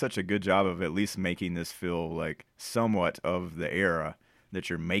you've done such a good job of at least making this feel like somewhat of the era that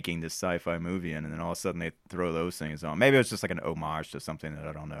you're making this sci-fi movie in, and then all of a sudden they throw those things on. Maybe it's just like an homage to something that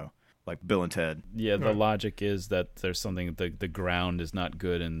I don't know, like Bill and Ted. Yeah, the logic is that there's something, the ground is not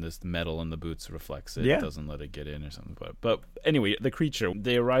good, and this metal in the boots reflects it. It doesn't let it get in or something. But anyway, the creature,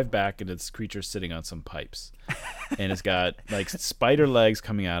 they arrive back, and it's creature sitting on some pipes. And it's got like spider legs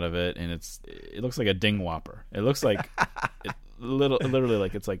coming out of it, and it looks like a ding whopper. It looks like literally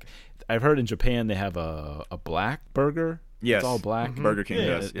like it's like, I've heard in Japan they have a black burger. Yes, it's all black. Mm-hmm. Burger King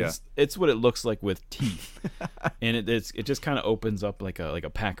does. Yeah, it's what it looks like with teeth, and it just kind of opens up like a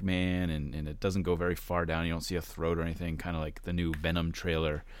Pac-Man, and it doesn't go very far down. You don't see a throat or anything. Kind of like the new Venom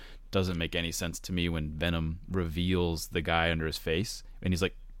trailer. Doesn't make any sense to me when Venom reveals the guy under his face, and he's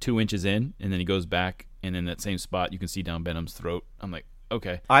like 2 inches in, and then he goes back, and in that same spot you can see down Venom's throat. I'm like,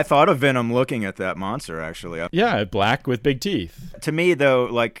 okay. I thought of Venom looking at that monster, actually. Yeah, black with big teeth. To me, though,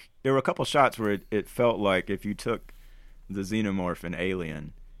 like there were a couple shots where it felt like if you took the xenomorph in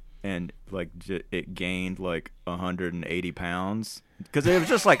Alien and like it gained like 180 pounds, because it was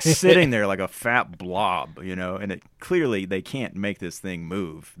just like sitting there like a fat blob, you know, and clearly they can't make this thing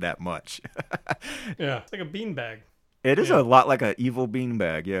move that much. Yeah, it's like a beanbag. It is a lot like an evil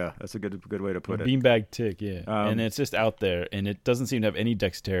beanbag. Yeah, that's a good way to put it. Beanbag tick, yeah. And it's just out there, and it doesn't seem to have any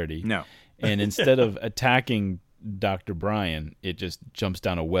dexterity. No. And instead of attacking Dr. Brian, it just jumps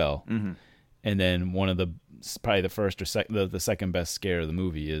down a well. Mm-hmm. And then one of probably the first or the second best scare of the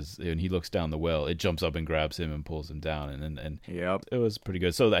movie is when he looks down the well, it jumps up and grabs him and pulls him down. And yep. It was pretty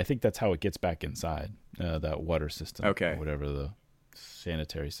good. So I think that's how it gets back inside that water system. Okay. Or whatever the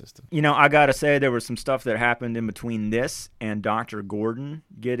sanitary system. You know, I gotta say there was some stuff that happened in between this and Dr. Gordon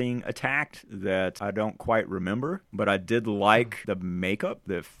getting attacked that I don't quite remember, but I did like the makeup,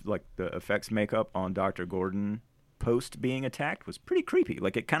 the effects makeup on Dr. Gordon post being attacked was pretty creepy.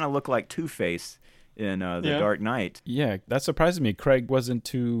 Like it kind of looked like Two-Face in The Dark Knight. Yeah, that surprised me. Craig wasn't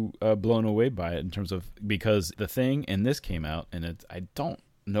too blown away by it in terms of, because The Thing and this came out, and I don't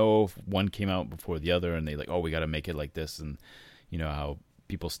know if one came out before the other, and they like, oh, we got to make it like this, and you know how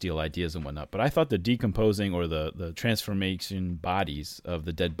people steal ideas and whatnot. But I thought the decomposing or the transformation bodies of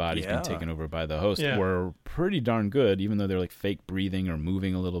the dead bodies being taken over by the host were pretty darn good, even though they're like fake breathing or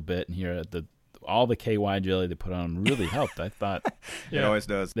moving a little bit. And here at all the KY jelly they put on really helped. I thought it always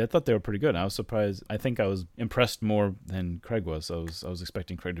does. I thought they were pretty good. I was surprised. I think I was impressed more than Craig was. I was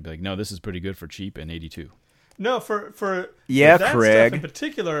expecting Craig to be like, no, this is pretty good for cheap in 82. No, for that Craig.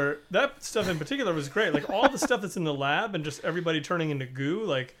 That stuff in particular was great. Like all the stuff that's in the lab and just everybody turning into goo,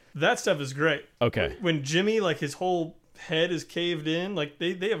 like that stuff is great. Okay. When Jimmy, like his whole head is caved in, like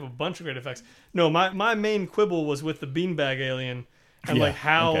they have a bunch of great effects. No, my main quibble was with the beanbag alien and like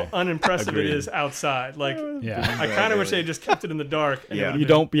how unimpressive it is outside. Like I kind of wish they just kept it in the dark. And you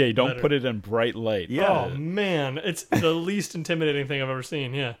don't put it in bright light. Yeah. Oh man, it's the least intimidating thing I've ever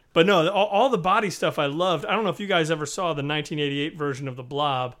seen. Yeah, but no, all the body stuff I loved. I don't know if you guys ever saw the 1988 version of the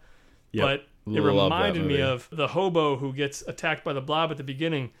Blob, but it reminded me of the hobo who gets attacked by the Blob at the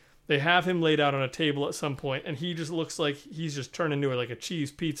beginning. They have him laid out on a table at some point, and he just looks like he's just turned into like a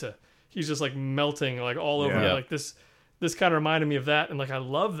cheese pizza. He's just like melting like all over like this. This kind of reminded me of that, and like I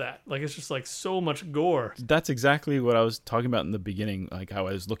love that. Like it's just like so much gore. That's exactly what I was talking about in the beginning. Like how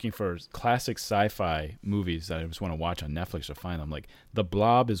I was looking for classic sci-fi movies that I just want to watch on Netflix or find them. Like The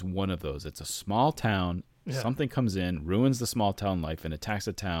Blob is one of those. It's a small town. Something comes in, ruins the small town life, and attacks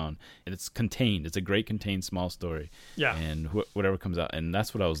a town. And it's contained. It's a great contained small story. Yeah. And whatever comes out, and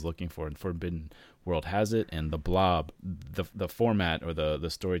that's what I was looking for. And Forbidden World has it, and The Blob, the format or the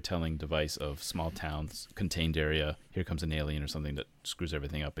storytelling device of small towns, contained area. Here comes an alien or something that screws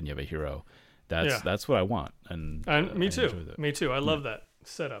everything up, and you have a hero. That's what I want. And me too. Me too. I love that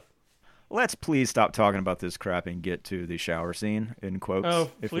setup. Let's please stop talking about this crap and get to the shower scene in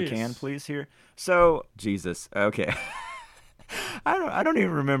quotes, if we can, please. Here. So, Jesus. Okay. I don't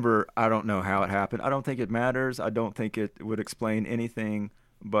even remember. I don't know how it happened. I don't think it matters. I don't think it would explain anything.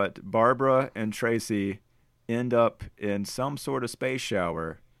 But Barbara and Tracy end up in some sort of space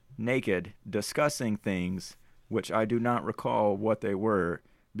shower, naked, discussing things, which I do not recall what they were.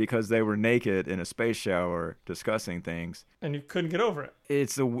 because they were naked in a space shower discussing things. And you couldn't get over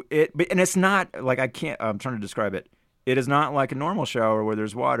it. And it's not like I'm trying to describe it. It is not like a normal shower where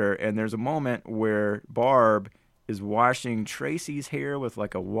there's water, and there's a moment where Barb is washing Tracy's hair with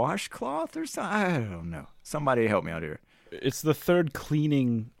like a washcloth or something. I don't know. Somebody help me out here. It's the third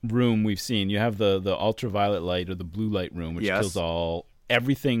cleaning room we've seen. You have the ultraviolet light or the blue light room, which kills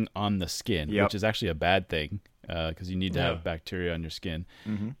everything on the skin, which is actually a bad thing because you need to have bacteria on your skin.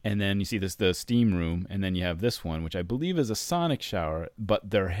 Mm-hmm. And then you see the steam room, and then you have this one, which I believe is a sonic shower, but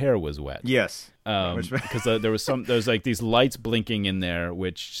their hair was wet. Yes, because there's like these lights blinking in there,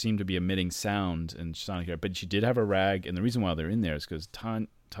 which seem to be emitting sound and sonic hair. But she did have a rag, and the reason why they're in there is because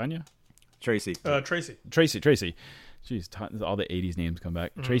Tanya, Tracy. Jeez, all the 80s names come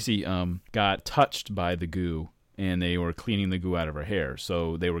back. Mm-hmm. Tracy got touched by the goo, and they were cleaning the goo out of her hair.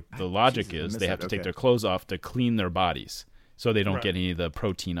 So the logic is they have to take their clothes off to clean their bodies so they don't get any of the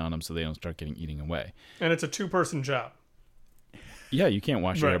protein on them so they don't start eating away. And it's a 2-person job. Yeah, you can't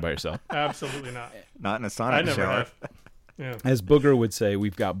wash your hair by yourself. Absolutely not. Not in a sonic shower. Have. Yeah. As Booger would say,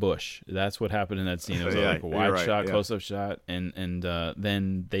 we've got Bush. That's what happened in that scene. It was like a wide shot, close-up shot, and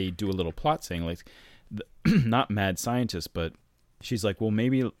then they do a little plot saying, like, not mad scientist, but she's like, well,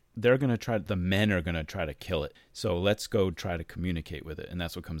 maybe the men are going to try to kill it. So let's go try to communicate with it. And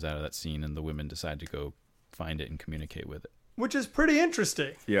that's what comes out of that scene. And the women decide to go find it and communicate with it. Which is pretty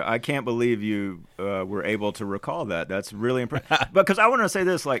interesting. Yeah, I can't believe you were able to recall that. That's really impressive. Because I want to say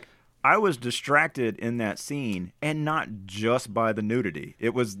this, like, I was distracted in that scene, and not just by the nudity.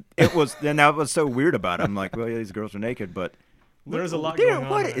 It was, and that was so weird about it. I'm like, well, yeah, these girls are naked, but there's a lot going on.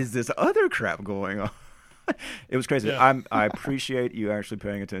 What is this other crap going on? It was crazy. Yeah. I appreciate you actually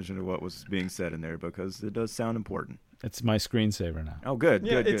paying attention to what was being said in there because it does sound important. It's my screensaver now. Oh, good.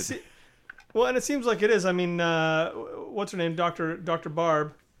 Yeah, good. Well, and it seems like it is. I mean, what's her name? Dr.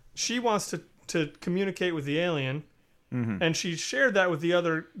 Barb. She wants to communicate with the alien, and she shared that with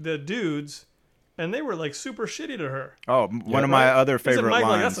the dudes, and they were like super shitty to her. Oh, one of my other favorite lines.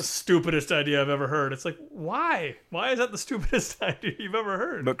 Like, that's the stupidest idea I've ever heard. It's like, why? Why is that the stupidest idea you've ever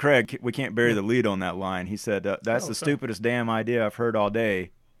heard? But Craig, we can't bury the lead on that line. He said, that's the stupidest damn idea I've heard all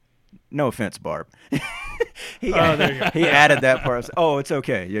day. No offense, Barb. He added that part. Oh, it's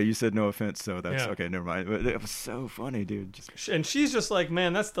okay. Yeah, you said no offense, so that's okay. Never mind. But it was so funny, dude. And she's just like,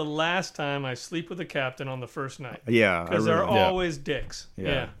 man, that's the last time I sleep with the captain on the first night. Yeah, because they're always dicks.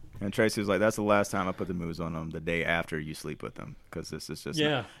 Yeah. And Tracy was like, that's the last time I put the moves on them, the day after you sleep with them, because this is just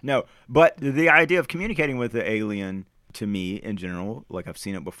no. But the idea of communicating with the alien, to me in general, like I've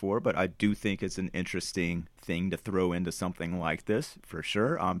seen it before, but I do think it's an interesting thing to throw into something like this for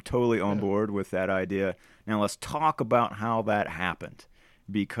sure. I'm totally on board with that idea. Now let's talk about how that happened,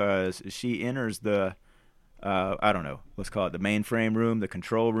 because she enters the I don't know, let's call it the mainframe room, the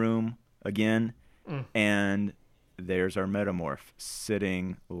control room again, and there's our metamorph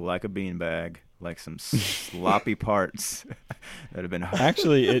sitting like a beanbag, like some sloppy parts that have been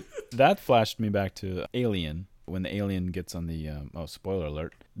actually that flashed me back to Alien. When the alien gets on the spoiler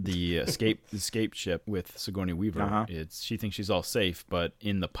alert, the escape ship with Sigourney Weaver, she thinks she's all safe, but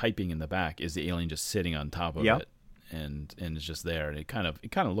in the piping in the back is the alien just sitting on top of it, and it's just there. And it kind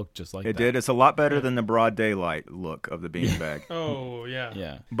of looked just like it did. It's a lot better than the broad daylight look of the beanbag. Oh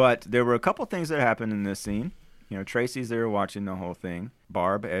yeah. But there were a couple things that happened in this scene. You know, Tracy's there watching the whole thing.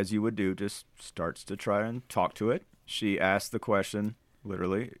 Barb, as you would do, just starts to try and talk to it. She asks the question,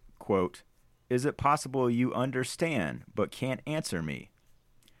 literally, quote, "Is it possible you understand but can't answer me?"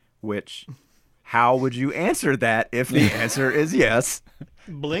 Which, how would you answer that if the answer is yes?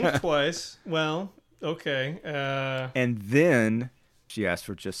 Blink twice. Well, okay. And then she asks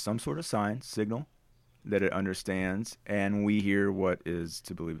for just some sort of signal that it understands, and we hear what is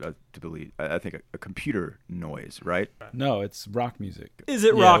to believe I think a computer noise, right? No, it's rock music. Is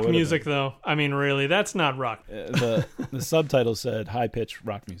it rock music though? I mean, really, that's not rock. The subtitle said high pitched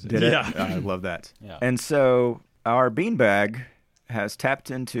rock music. Did it? Yeah, I love that. Yeah. And so our beanbag has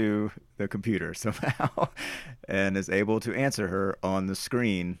tapped into the computer somehow and is able to answer her on the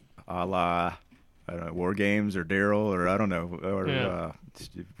screen, a la I don't know, War Games or Daryl or I don't know, or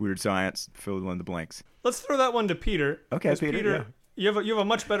Weird Science, fill in the blanks. Let's throw that one to Peter. Okay, Peter. You have a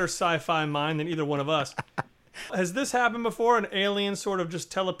much better sci-fi mind than either one of us. Has this happened before? An alien sort of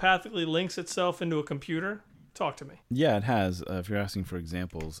just telepathically links itself into a computer? Talk to me. Yeah, it has. If you're asking for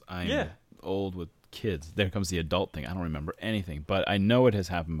examples, I'm old with kids. There comes the adult thing. I don't remember anything, but I know it has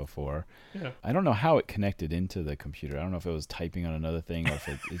happened before. Yeah. I don't know how it connected into the computer. I don't know if it was typing on another thing or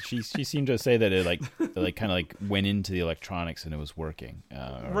if she seemed to say that it kind of went into the electronics and it was working,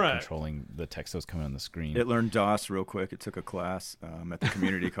 or controlling the text that was coming on the screen. It learned DOS real quick. It took a class at the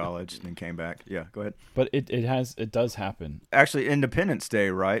community college and then came back. Yeah, go ahead. But it does happen. Actually, Independence Day,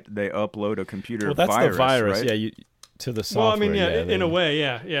 right? They upload a computer Well, that's virus, the virus, right? yeah. To the software. Well, I mean, in a way,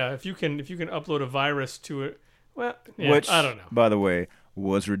 yeah. If you can upload a virus to it, well, yeah, Which, I don't know. by the way,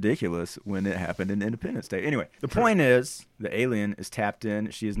 was ridiculous when it happened in Independence Day. Anyway, the point is, the alien is tapped in.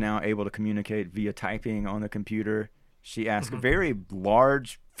 She is now able to communicate via typing on the computer. She asks a very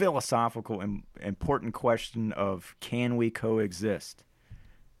large, philosophical, and important question of, can we coexist?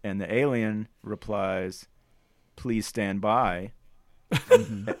 And the alien replies, please stand by.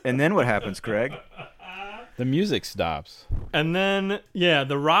 And then what happens, Craig? The music stops. And then,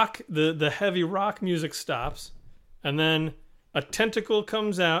 the heavy rock music stops, and then a tentacle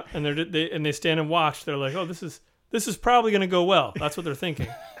comes out, and they stand and watch. They're like, "Oh, this is probably going to go well." That's what they're thinking.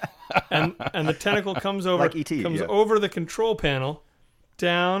 and the tentacle comes over, like E.T., over the control panel,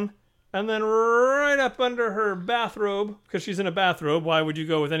 down, and then right up under her bathrobe, because she's in a bathrobe. Why would you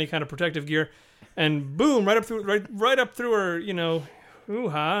go with any kind of protective gear? And boom, right up through her,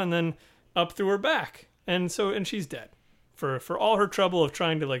 hoo-ha, and then up through her back. And she's dead for all her trouble of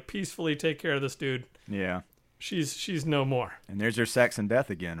trying to peacefully take care of this dude. Yeah. She's no more. And there's your sex and death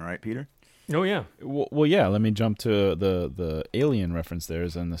again, right, Peter? Oh yeah. Well, yeah. Let me jump to the alien reference. There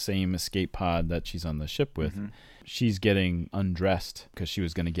is on the same escape pod that she's on the ship with. Mm-hmm. She's getting undressed because she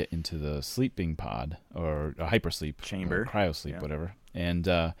was going to get into the sleeping pod or a hypersleep chamber, cryosleep, whatever. And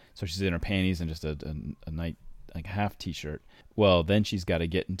so she's in her panties and just a night half t-shirt. Well, then she's got to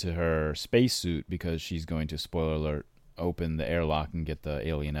get into her spacesuit because she's going to, spoiler alert, open the airlock and get the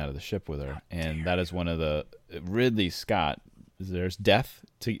alien out of the ship with her. And that is one of the Ridley Scott. There's death.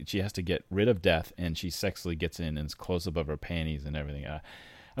 She has to get rid of death, and she sexually gets in and it's close above her panties and everything.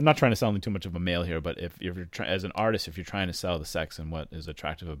 I'm not trying to sound like too much of a male here, but if you're as an artist, if you're trying to sell the sex and what is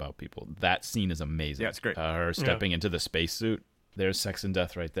attractive about people, that scene is amazing. Yeah, it's great. Her stepping into the spacesuit. There's sex and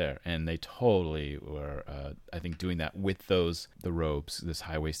death right there, and they totally were, I think, doing that with the robes, this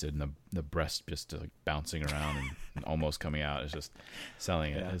high-waisted, and the breast just bouncing around and almost coming out. It's just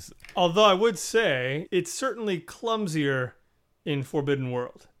selling it. Yeah. Although I would say it's certainly clumsier in Forbidden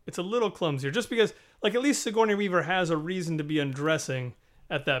World. It's a little clumsier, just because, at least Sigourney Weaver has a reason to be undressing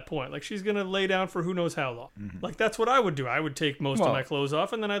at that point. She's going to lay down for who knows how long. Mm-hmm. That's what I would do. I would take most of my clothes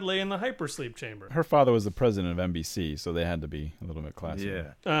off, and then I'd lay in the hypersleep chamber. Her father was the president of NBC, so they had to be a little bit classy.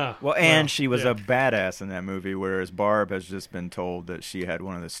 Yeah. And she was a badass in that movie, whereas Barb has just been told that she had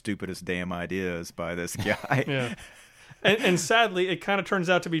one of the stupidest damn ideas by this guy. Yeah. And sadly, it kind of turns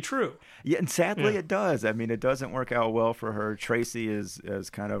out to be true. Yeah, and sadly it does. I mean, it doesn't work out well for her. Tracy is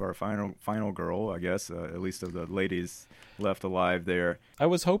kind of our final girl, I guess, at least of the ladies left alive there. I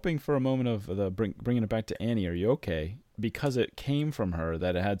was hoping for a moment of bringing it back to Annie. Are you okay? Because it came from her,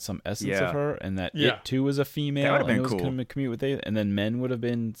 that it had some essence of her, and that it too was a female. That would have been and it was cool. Going to commute with and then men would have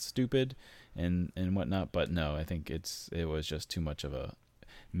been stupid and whatnot. But no, I think it was just too much of a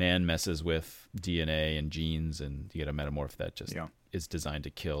man messes with DNA and genes, and you get a metamorph that just is designed to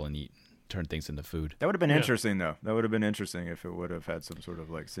kill and eat, turn things into food. That would have been interesting, though. That would have been interesting if it would have had some sort of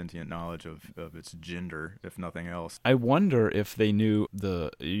sentient knowledge of its gender, if nothing else. I wonder if they knew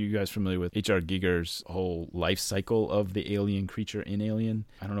you guys familiar with H.R. Giger's whole life cycle of the alien creature in Alien?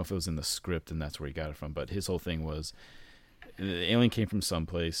 I don't know if it was in the script and that's where he got it from, but his whole thing was the alien came from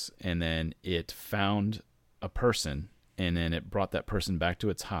someplace and then it found a person. And then it brought that person back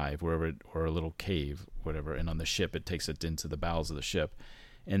to its hive, or a little cave, whatever. And on the ship, it takes it into the bowels of the ship.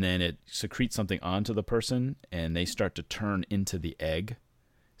 And then it secretes something onto the person, and they start to turn into the egg.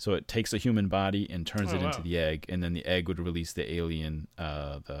 So it takes a human body and turns it into the egg. And then the egg would release the alien,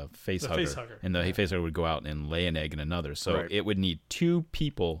 the facehugger. And the facehugger would go out and lay an egg in another. So it would need two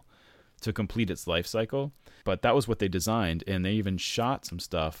people to complete its life cycle. But that was what they designed, and they even shot some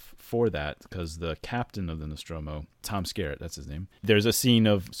stuff for that because the captain of the Nostromo, Tom Skerritt, that's his name, there's a scene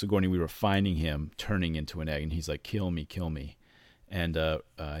of Sigourney Weaver finding him turning into an egg, and he's like, kill me, kill me. And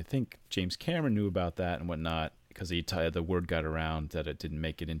I think James Cameron knew about that and whatnot because the word got around that it didn't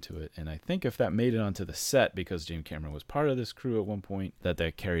make it into it. And I think if that made it onto the set, because James Cameron was part of this crew at one point,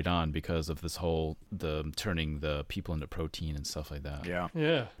 that carried on because of this whole turning the people into protein and stuff like that.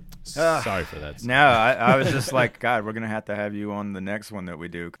 Yeah. Sorry for that. No, I was just like, God, we're going to have you on the next one that we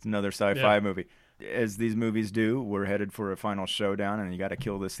do. It's another sci-fi movie. As these movies do, we're headed for a final showdown, and you got to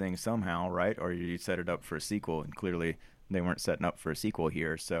kill this thing somehow, right? Or you set it up for a sequel, and clearly they weren't setting up for a sequel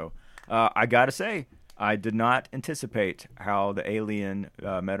here. So I gotta say, I did not anticipate how the alien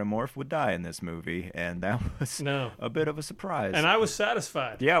metamorph would die in this movie, and that was a bit of a surprise. And I was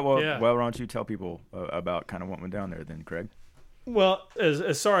satisfied. Yeah, well, why don't you tell people about kind of what went down there then, Craig? Well,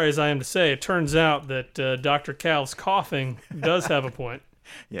 as sorry as I am to say, it turns out that Dr. Cal's coughing does have a point.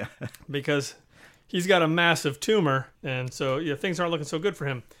 Yeah. Because he's got a massive tumor, and so things aren't looking so good for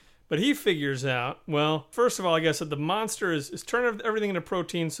him. But he figures out, well, first of all, I guess that the monster is turning everything into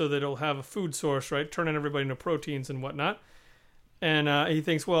protein so that it'll have a food source, right? Turning everybody into proteins and whatnot. And he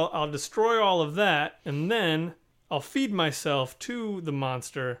thinks, well, I'll destroy all of that, and then I'll feed myself to the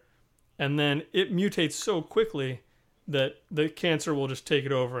monster, and then it mutates so quickly that the cancer will just take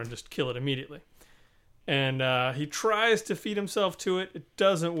it over and just kill it immediately. And he tries to feed himself to it. It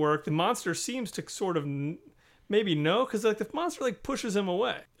doesn't work. The monster seems to sort of maybe no, because like the monster like pushes him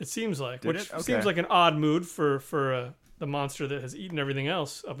away. It seems like, seems like an odd mood for the monster that has eaten everything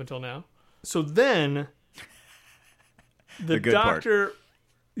else up until now. So then the doctor, part.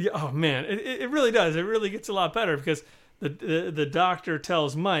 Yeah, oh man, it really does. It really gets a lot better because the doctor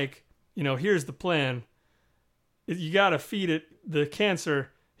tells Mike, here's the plan. You got to feed it the cancer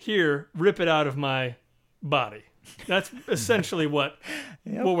here, rip it out of my body. That's essentially what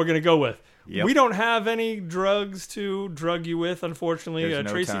we're going to go with. Yep. We don't have any drugs to drug you with, unfortunately.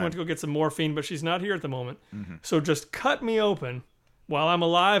 Tracy went to go get some morphine, but she's not here at the moment. Mm-hmm. So just cut me open while I'm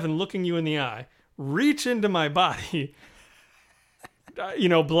alive and looking you in the eye. Reach into my body,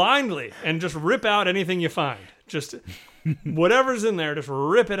 blindly, and just rip out anything you find. Just whatever's in there, just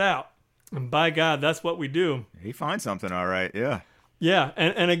rip it out. And by God, that's what we do. He finds something, all right, yeah. Yeah,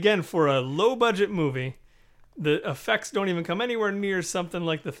 and again, for a low-budget movie, the effects don't even come anywhere near something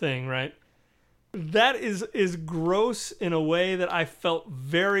like The Thing, right? That is gross in a way that I felt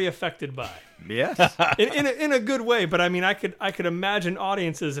very affected by. Yes. in a good way, but I mean, I could imagine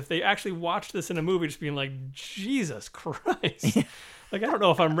audiences, if they actually watched this in a movie, just being like, Jesus Christ. Like, I don't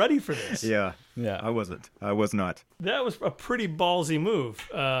know if I'm ready for this. Yeah. I was not. That was a pretty ballsy move.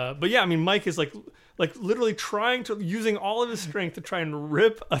 But yeah, I mean, Mike is like literally using all of his strength to try and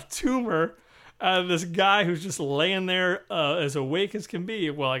rip a tumor out of this guy who's just laying there as awake as can be.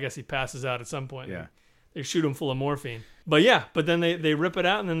 Well, I guess he passes out at some point. Yeah. They shoot him full of morphine. But then they rip it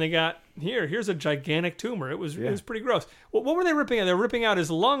out, and then they got, here's a gigantic tumor. It was pretty gross. What were they ripping out? They were ripping out his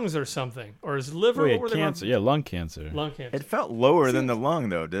lungs or something, or his liver. What were cancer. Yeah, lung cancer. Lung cancer. It felt lower than the lung,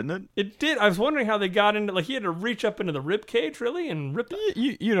 though, didn't it? It did. I was wondering how they got into, he had to reach up into the rib cage, really, and rip it.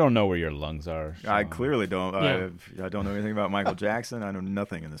 You don't know where your lungs are. So. I clearly don't. Yeah. I don't know anything about Michael Jackson. I know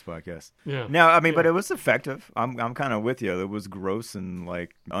nothing in this podcast. Yeah. No, I mean, but it was effective. I'm kind of with you. It was gross and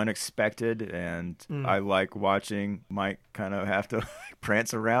unexpected, and I like watching Mike kind of have to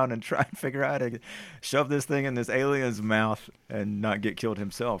prance around and try and figure out how to shove this thing in this alien's mouth and not get killed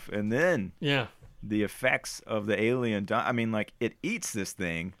himself. And then the effects of the alien, it eats this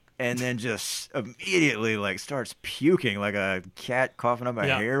thing and then just immediately starts puking like a cat coughing up a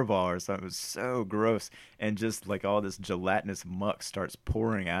hairball or something. It was so gross. And just all this gelatinous muck starts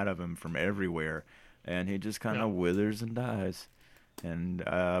pouring out of him from everywhere. And he just kind of withers and dies. And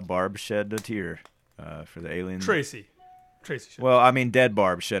Barb shed a tear for the alien. Tracy. Well, I mean, dead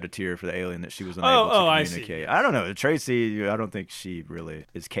Barb shed a tear for the alien that she was unable to communicate. I don't know. Tracy, I don't think she really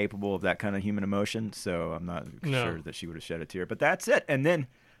is capable of that kind of human emotion, so I'm not sure that she would have shed a tear. But that's it. And then,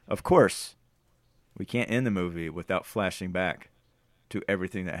 of course, we can't end the movie without flashing back to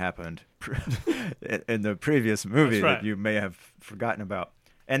everything that happened in the previous movie that you may have forgotten about.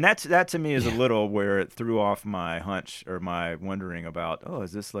 And that to me is a little where it threw off my hunch or my wondering about,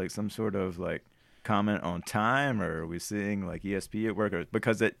 is this some sort of comment on time, or are we seeing ESP at work?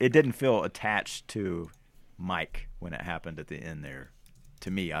 Because it didn't feel attached to Mike when it happened at the end there.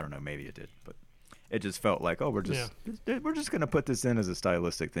 To me, I don't know, maybe it did, but it just felt like, we're just gonna put this in as a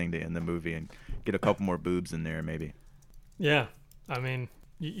stylistic thing to end the movie and get a couple more boobs in there, maybe. Yeah, I mean,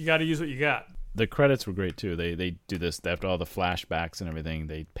 you got to use what you got. The credits were great too. They do this after all the flashbacks and everything.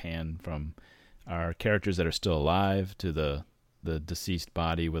 They pan from our characters that are still alive to the deceased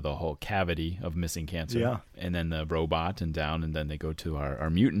body with a whole cavity of missing cancer, and then the robot and down, and then they go to our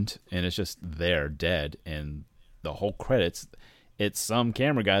mutant, and it's just there dead, and the whole credits, it's some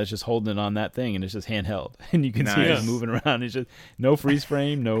camera guy that's just holding it on that thing, and it's just handheld, and you can see it moving around. It's just no freeze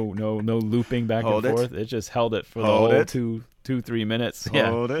frame, no looping back and forth. It just held it for the whole 2-3 minutes.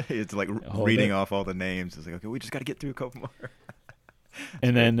 Hold it. It's reading off all the names. It's okay, we just got to get through a couple more.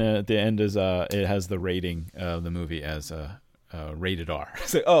 And then at the end is it has the rating of the movie as rated R.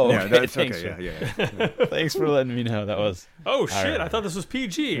 It's like, oh, Yeah, okay, that's thanks okay. for- Yeah. Thanks for letting me know. That was Oh shit! right. I thought this was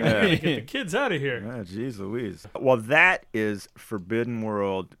PG. I need to get the kids out of here. Yeah, jeez Louise. Well, that is Forbidden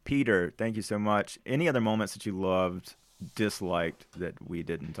World. Peter, thank you so much. Any other moments that you loved, disliked that we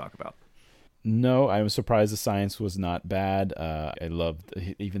didn't talk about? No, I was surprised the science was not bad. I loved,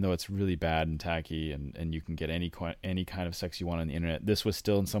 even though it's really bad and tacky, and you can get any kind of sex you want on the internet. This was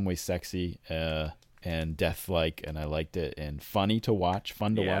still in some ways sexy and death-like, and I liked it, and funny to watch,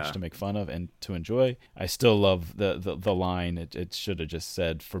 fun to watch, to make fun of, and to enjoy. I still love the line. It should have just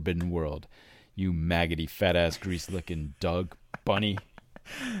said "Forbidden World," you maggoty fat ass grease licking dog bunny.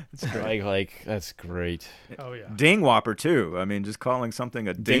 Like that's great. Oh yeah. Ding Whopper too. I mean, just calling something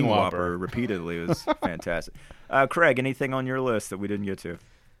a Ding Whopper Whopper repeatedly was fantastic. Craig, anything on your list that we didn't get to?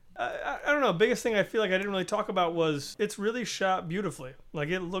 I don't know. Biggest thing I feel like I didn't really talk about was it's really shot beautifully. Like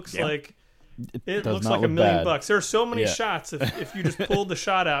it looks like it does looks not like look $1 million bad. bucks. There are so many Yeah. shots. If you just pulled the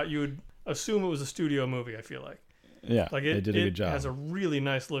shot out, you would assume it was a studio movie. I feel like Yeah, like they did a good job. has a really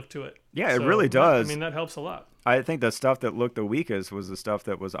nice look to it. Yeah, it really does. I mean, that helps a lot. I think the stuff that looked the weakest was the stuff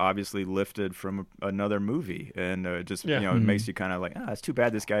that was obviously lifted from another movie, and just Yeah. it makes you kind of like, it's too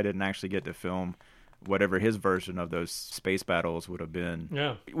bad this guy didn't actually get to film whatever his version of those space battles would have been.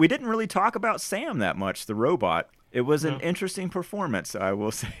 Yeah. We didn't really talk about Sam that much, the robot. It was an No. interesting performance, I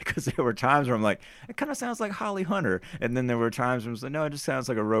will say, because there were times where I'm like, it kind of sounds like Holly Hunter. And then there were times where I was like, no, it just sounds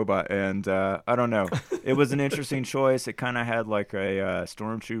like a robot. And I don't know. It was an interesting choice. It kind of had like a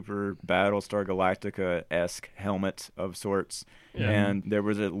Stormtrooper Battlestar Galactica-esque helmet of sorts. Yeah. And there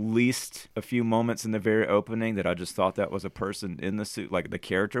was at least a few moments in the very opening that I just thought that was a person in the suit. Like the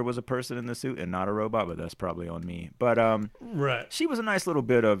character was a person in the suit and not a robot, but that's probably on me. But Right. she was a nice little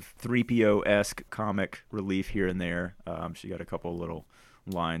bit of 3PO-esque comic relief here and there. She got a couple little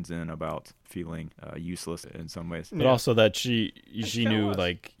lines in about feeling useless in some ways. But also that she kinda knew was.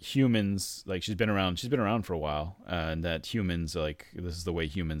 like humans, like she's been around for a while, and that humans, like, this is the way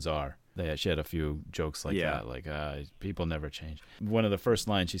humans are. She had a few jokes like that, like people never change. One of the first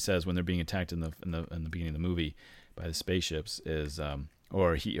lines she says when they're being attacked in the beginning of the movie by the spaceships is,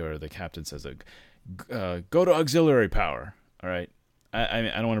 or the captain says, "Go to auxiliary power." All right. I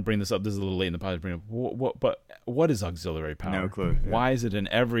don't want to bring this up. This is a little late in the podcast. Bring up but what is auxiliary power? No clue. Yeah. Why is it in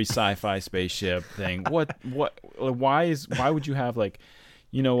every sci-fi spaceship thing? Why would you have, like,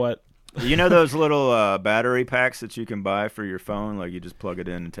 you know what? You know those little battery packs that you can buy for your phone? Like you just plug it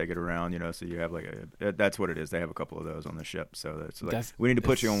in and take it around, so you have like that's what it is. They have a couple of those on the ship. So that's like, we need to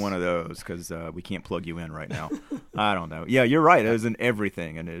put you on one of those because we can't plug you in right now. I don't know. Yeah, you're right. It is in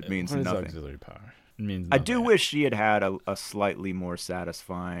everything, and it means What is nothing. auxiliary power? It means I nothing. do wish she had had a slightly more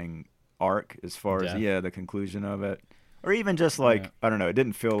satisfying arc as far as Death. the conclusion of it, or even just like I don't know. It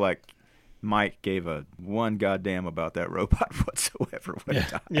didn't feel like Mike gave a one goddamn about that robot whatsoever when it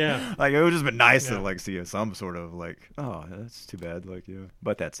died. Yeah. Like it would just been nice Yeah. to like see some sort of like, oh, that's too bad. Like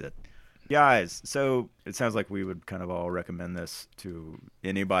but that's it. Guys, so it sounds like we would kind of all recommend this to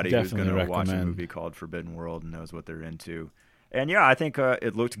anybody Definitely who's going to watch a recommend. movie called Forbidden World and knows what they're into. And yeah, I think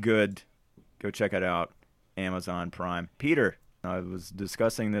it looked good. Go check it out. Amazon Prime. Peter, I was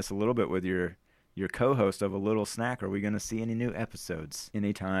discussing this a little bit with your co-host of A Little Snack. Are we going to see any new episodes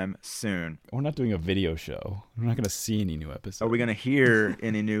anytime soon? We're not doing a video show. We're not going to see any new episodes. Are we going to hear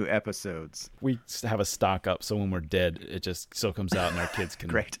any new episodes? We have a stock up, so when we're dead, it just still comes out, and our kids can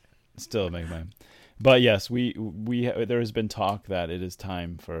Great. still make money. But yes, we there has been talk that it is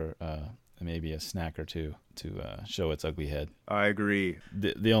time for maybe a snack or two to show its ugly head. I agree.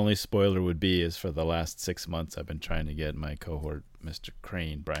 The only spoiler would be is for the last 6 months I've been trying to get my cohort, Mr.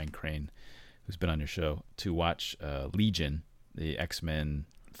 Crane, Brian Crane, who's been on your show, to watch Legion, the X-Men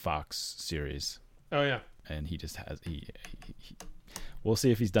Fox series. Oh yeah. And he just has he we'll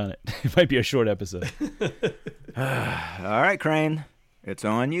see if he's done it. It might be a short episode. All right, Crane. It's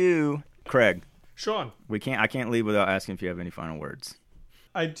on you. Craig, Sean, I can't leave without asking if you have any final words.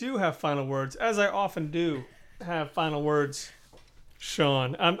 I do have final words, as I often do have final words.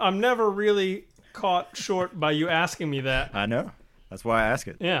 Sean, I'm never really caught short by you asking me that. I know. That's why I ask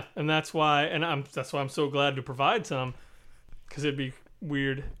it. Yeah, and that's why I'm so glad to provide some, because it'd be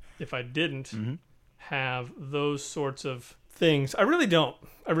weird if I didn't have those sorts of things. I really don't.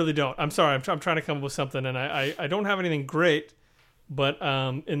 I'm sorry. I'm trying to come up with something, and I don't have anything great. But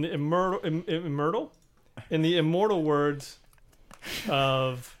in the immortal words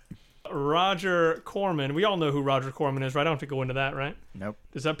of Roger Corman, we all know who Roger Corman is, right? I don't have to go into that, right? Nope.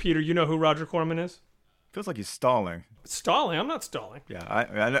 Does that, Peter? You know who Roger Corman is? Feels like he's stalling. Stalling? I'm not stalling. Yeah,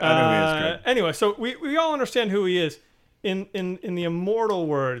 I know he is, Craig. Anyway, so we all understand who he is. In the immortal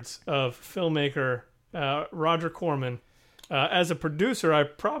words of filmmaker Roger Corman, As a producer, I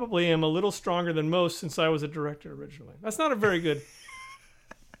probably am a little stronger than most since I was a director originally. That's not a very good.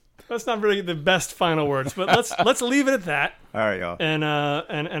 That's not really the best final words, but let's leave it at that. All right, y'all.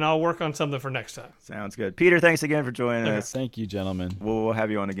 And I'll work on something for next time. Sounds good. Peter, thanks again for joining us. Thank you, gentlemen. We'll have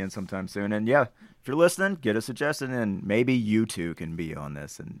you on again sometime soon. And yeah, if you're listening, get a suggestion, and maybe you too can be on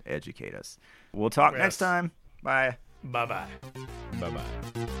this and educate us. We'll talk next time. Bye. Bye-bye.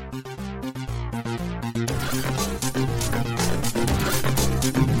 Bye-bye.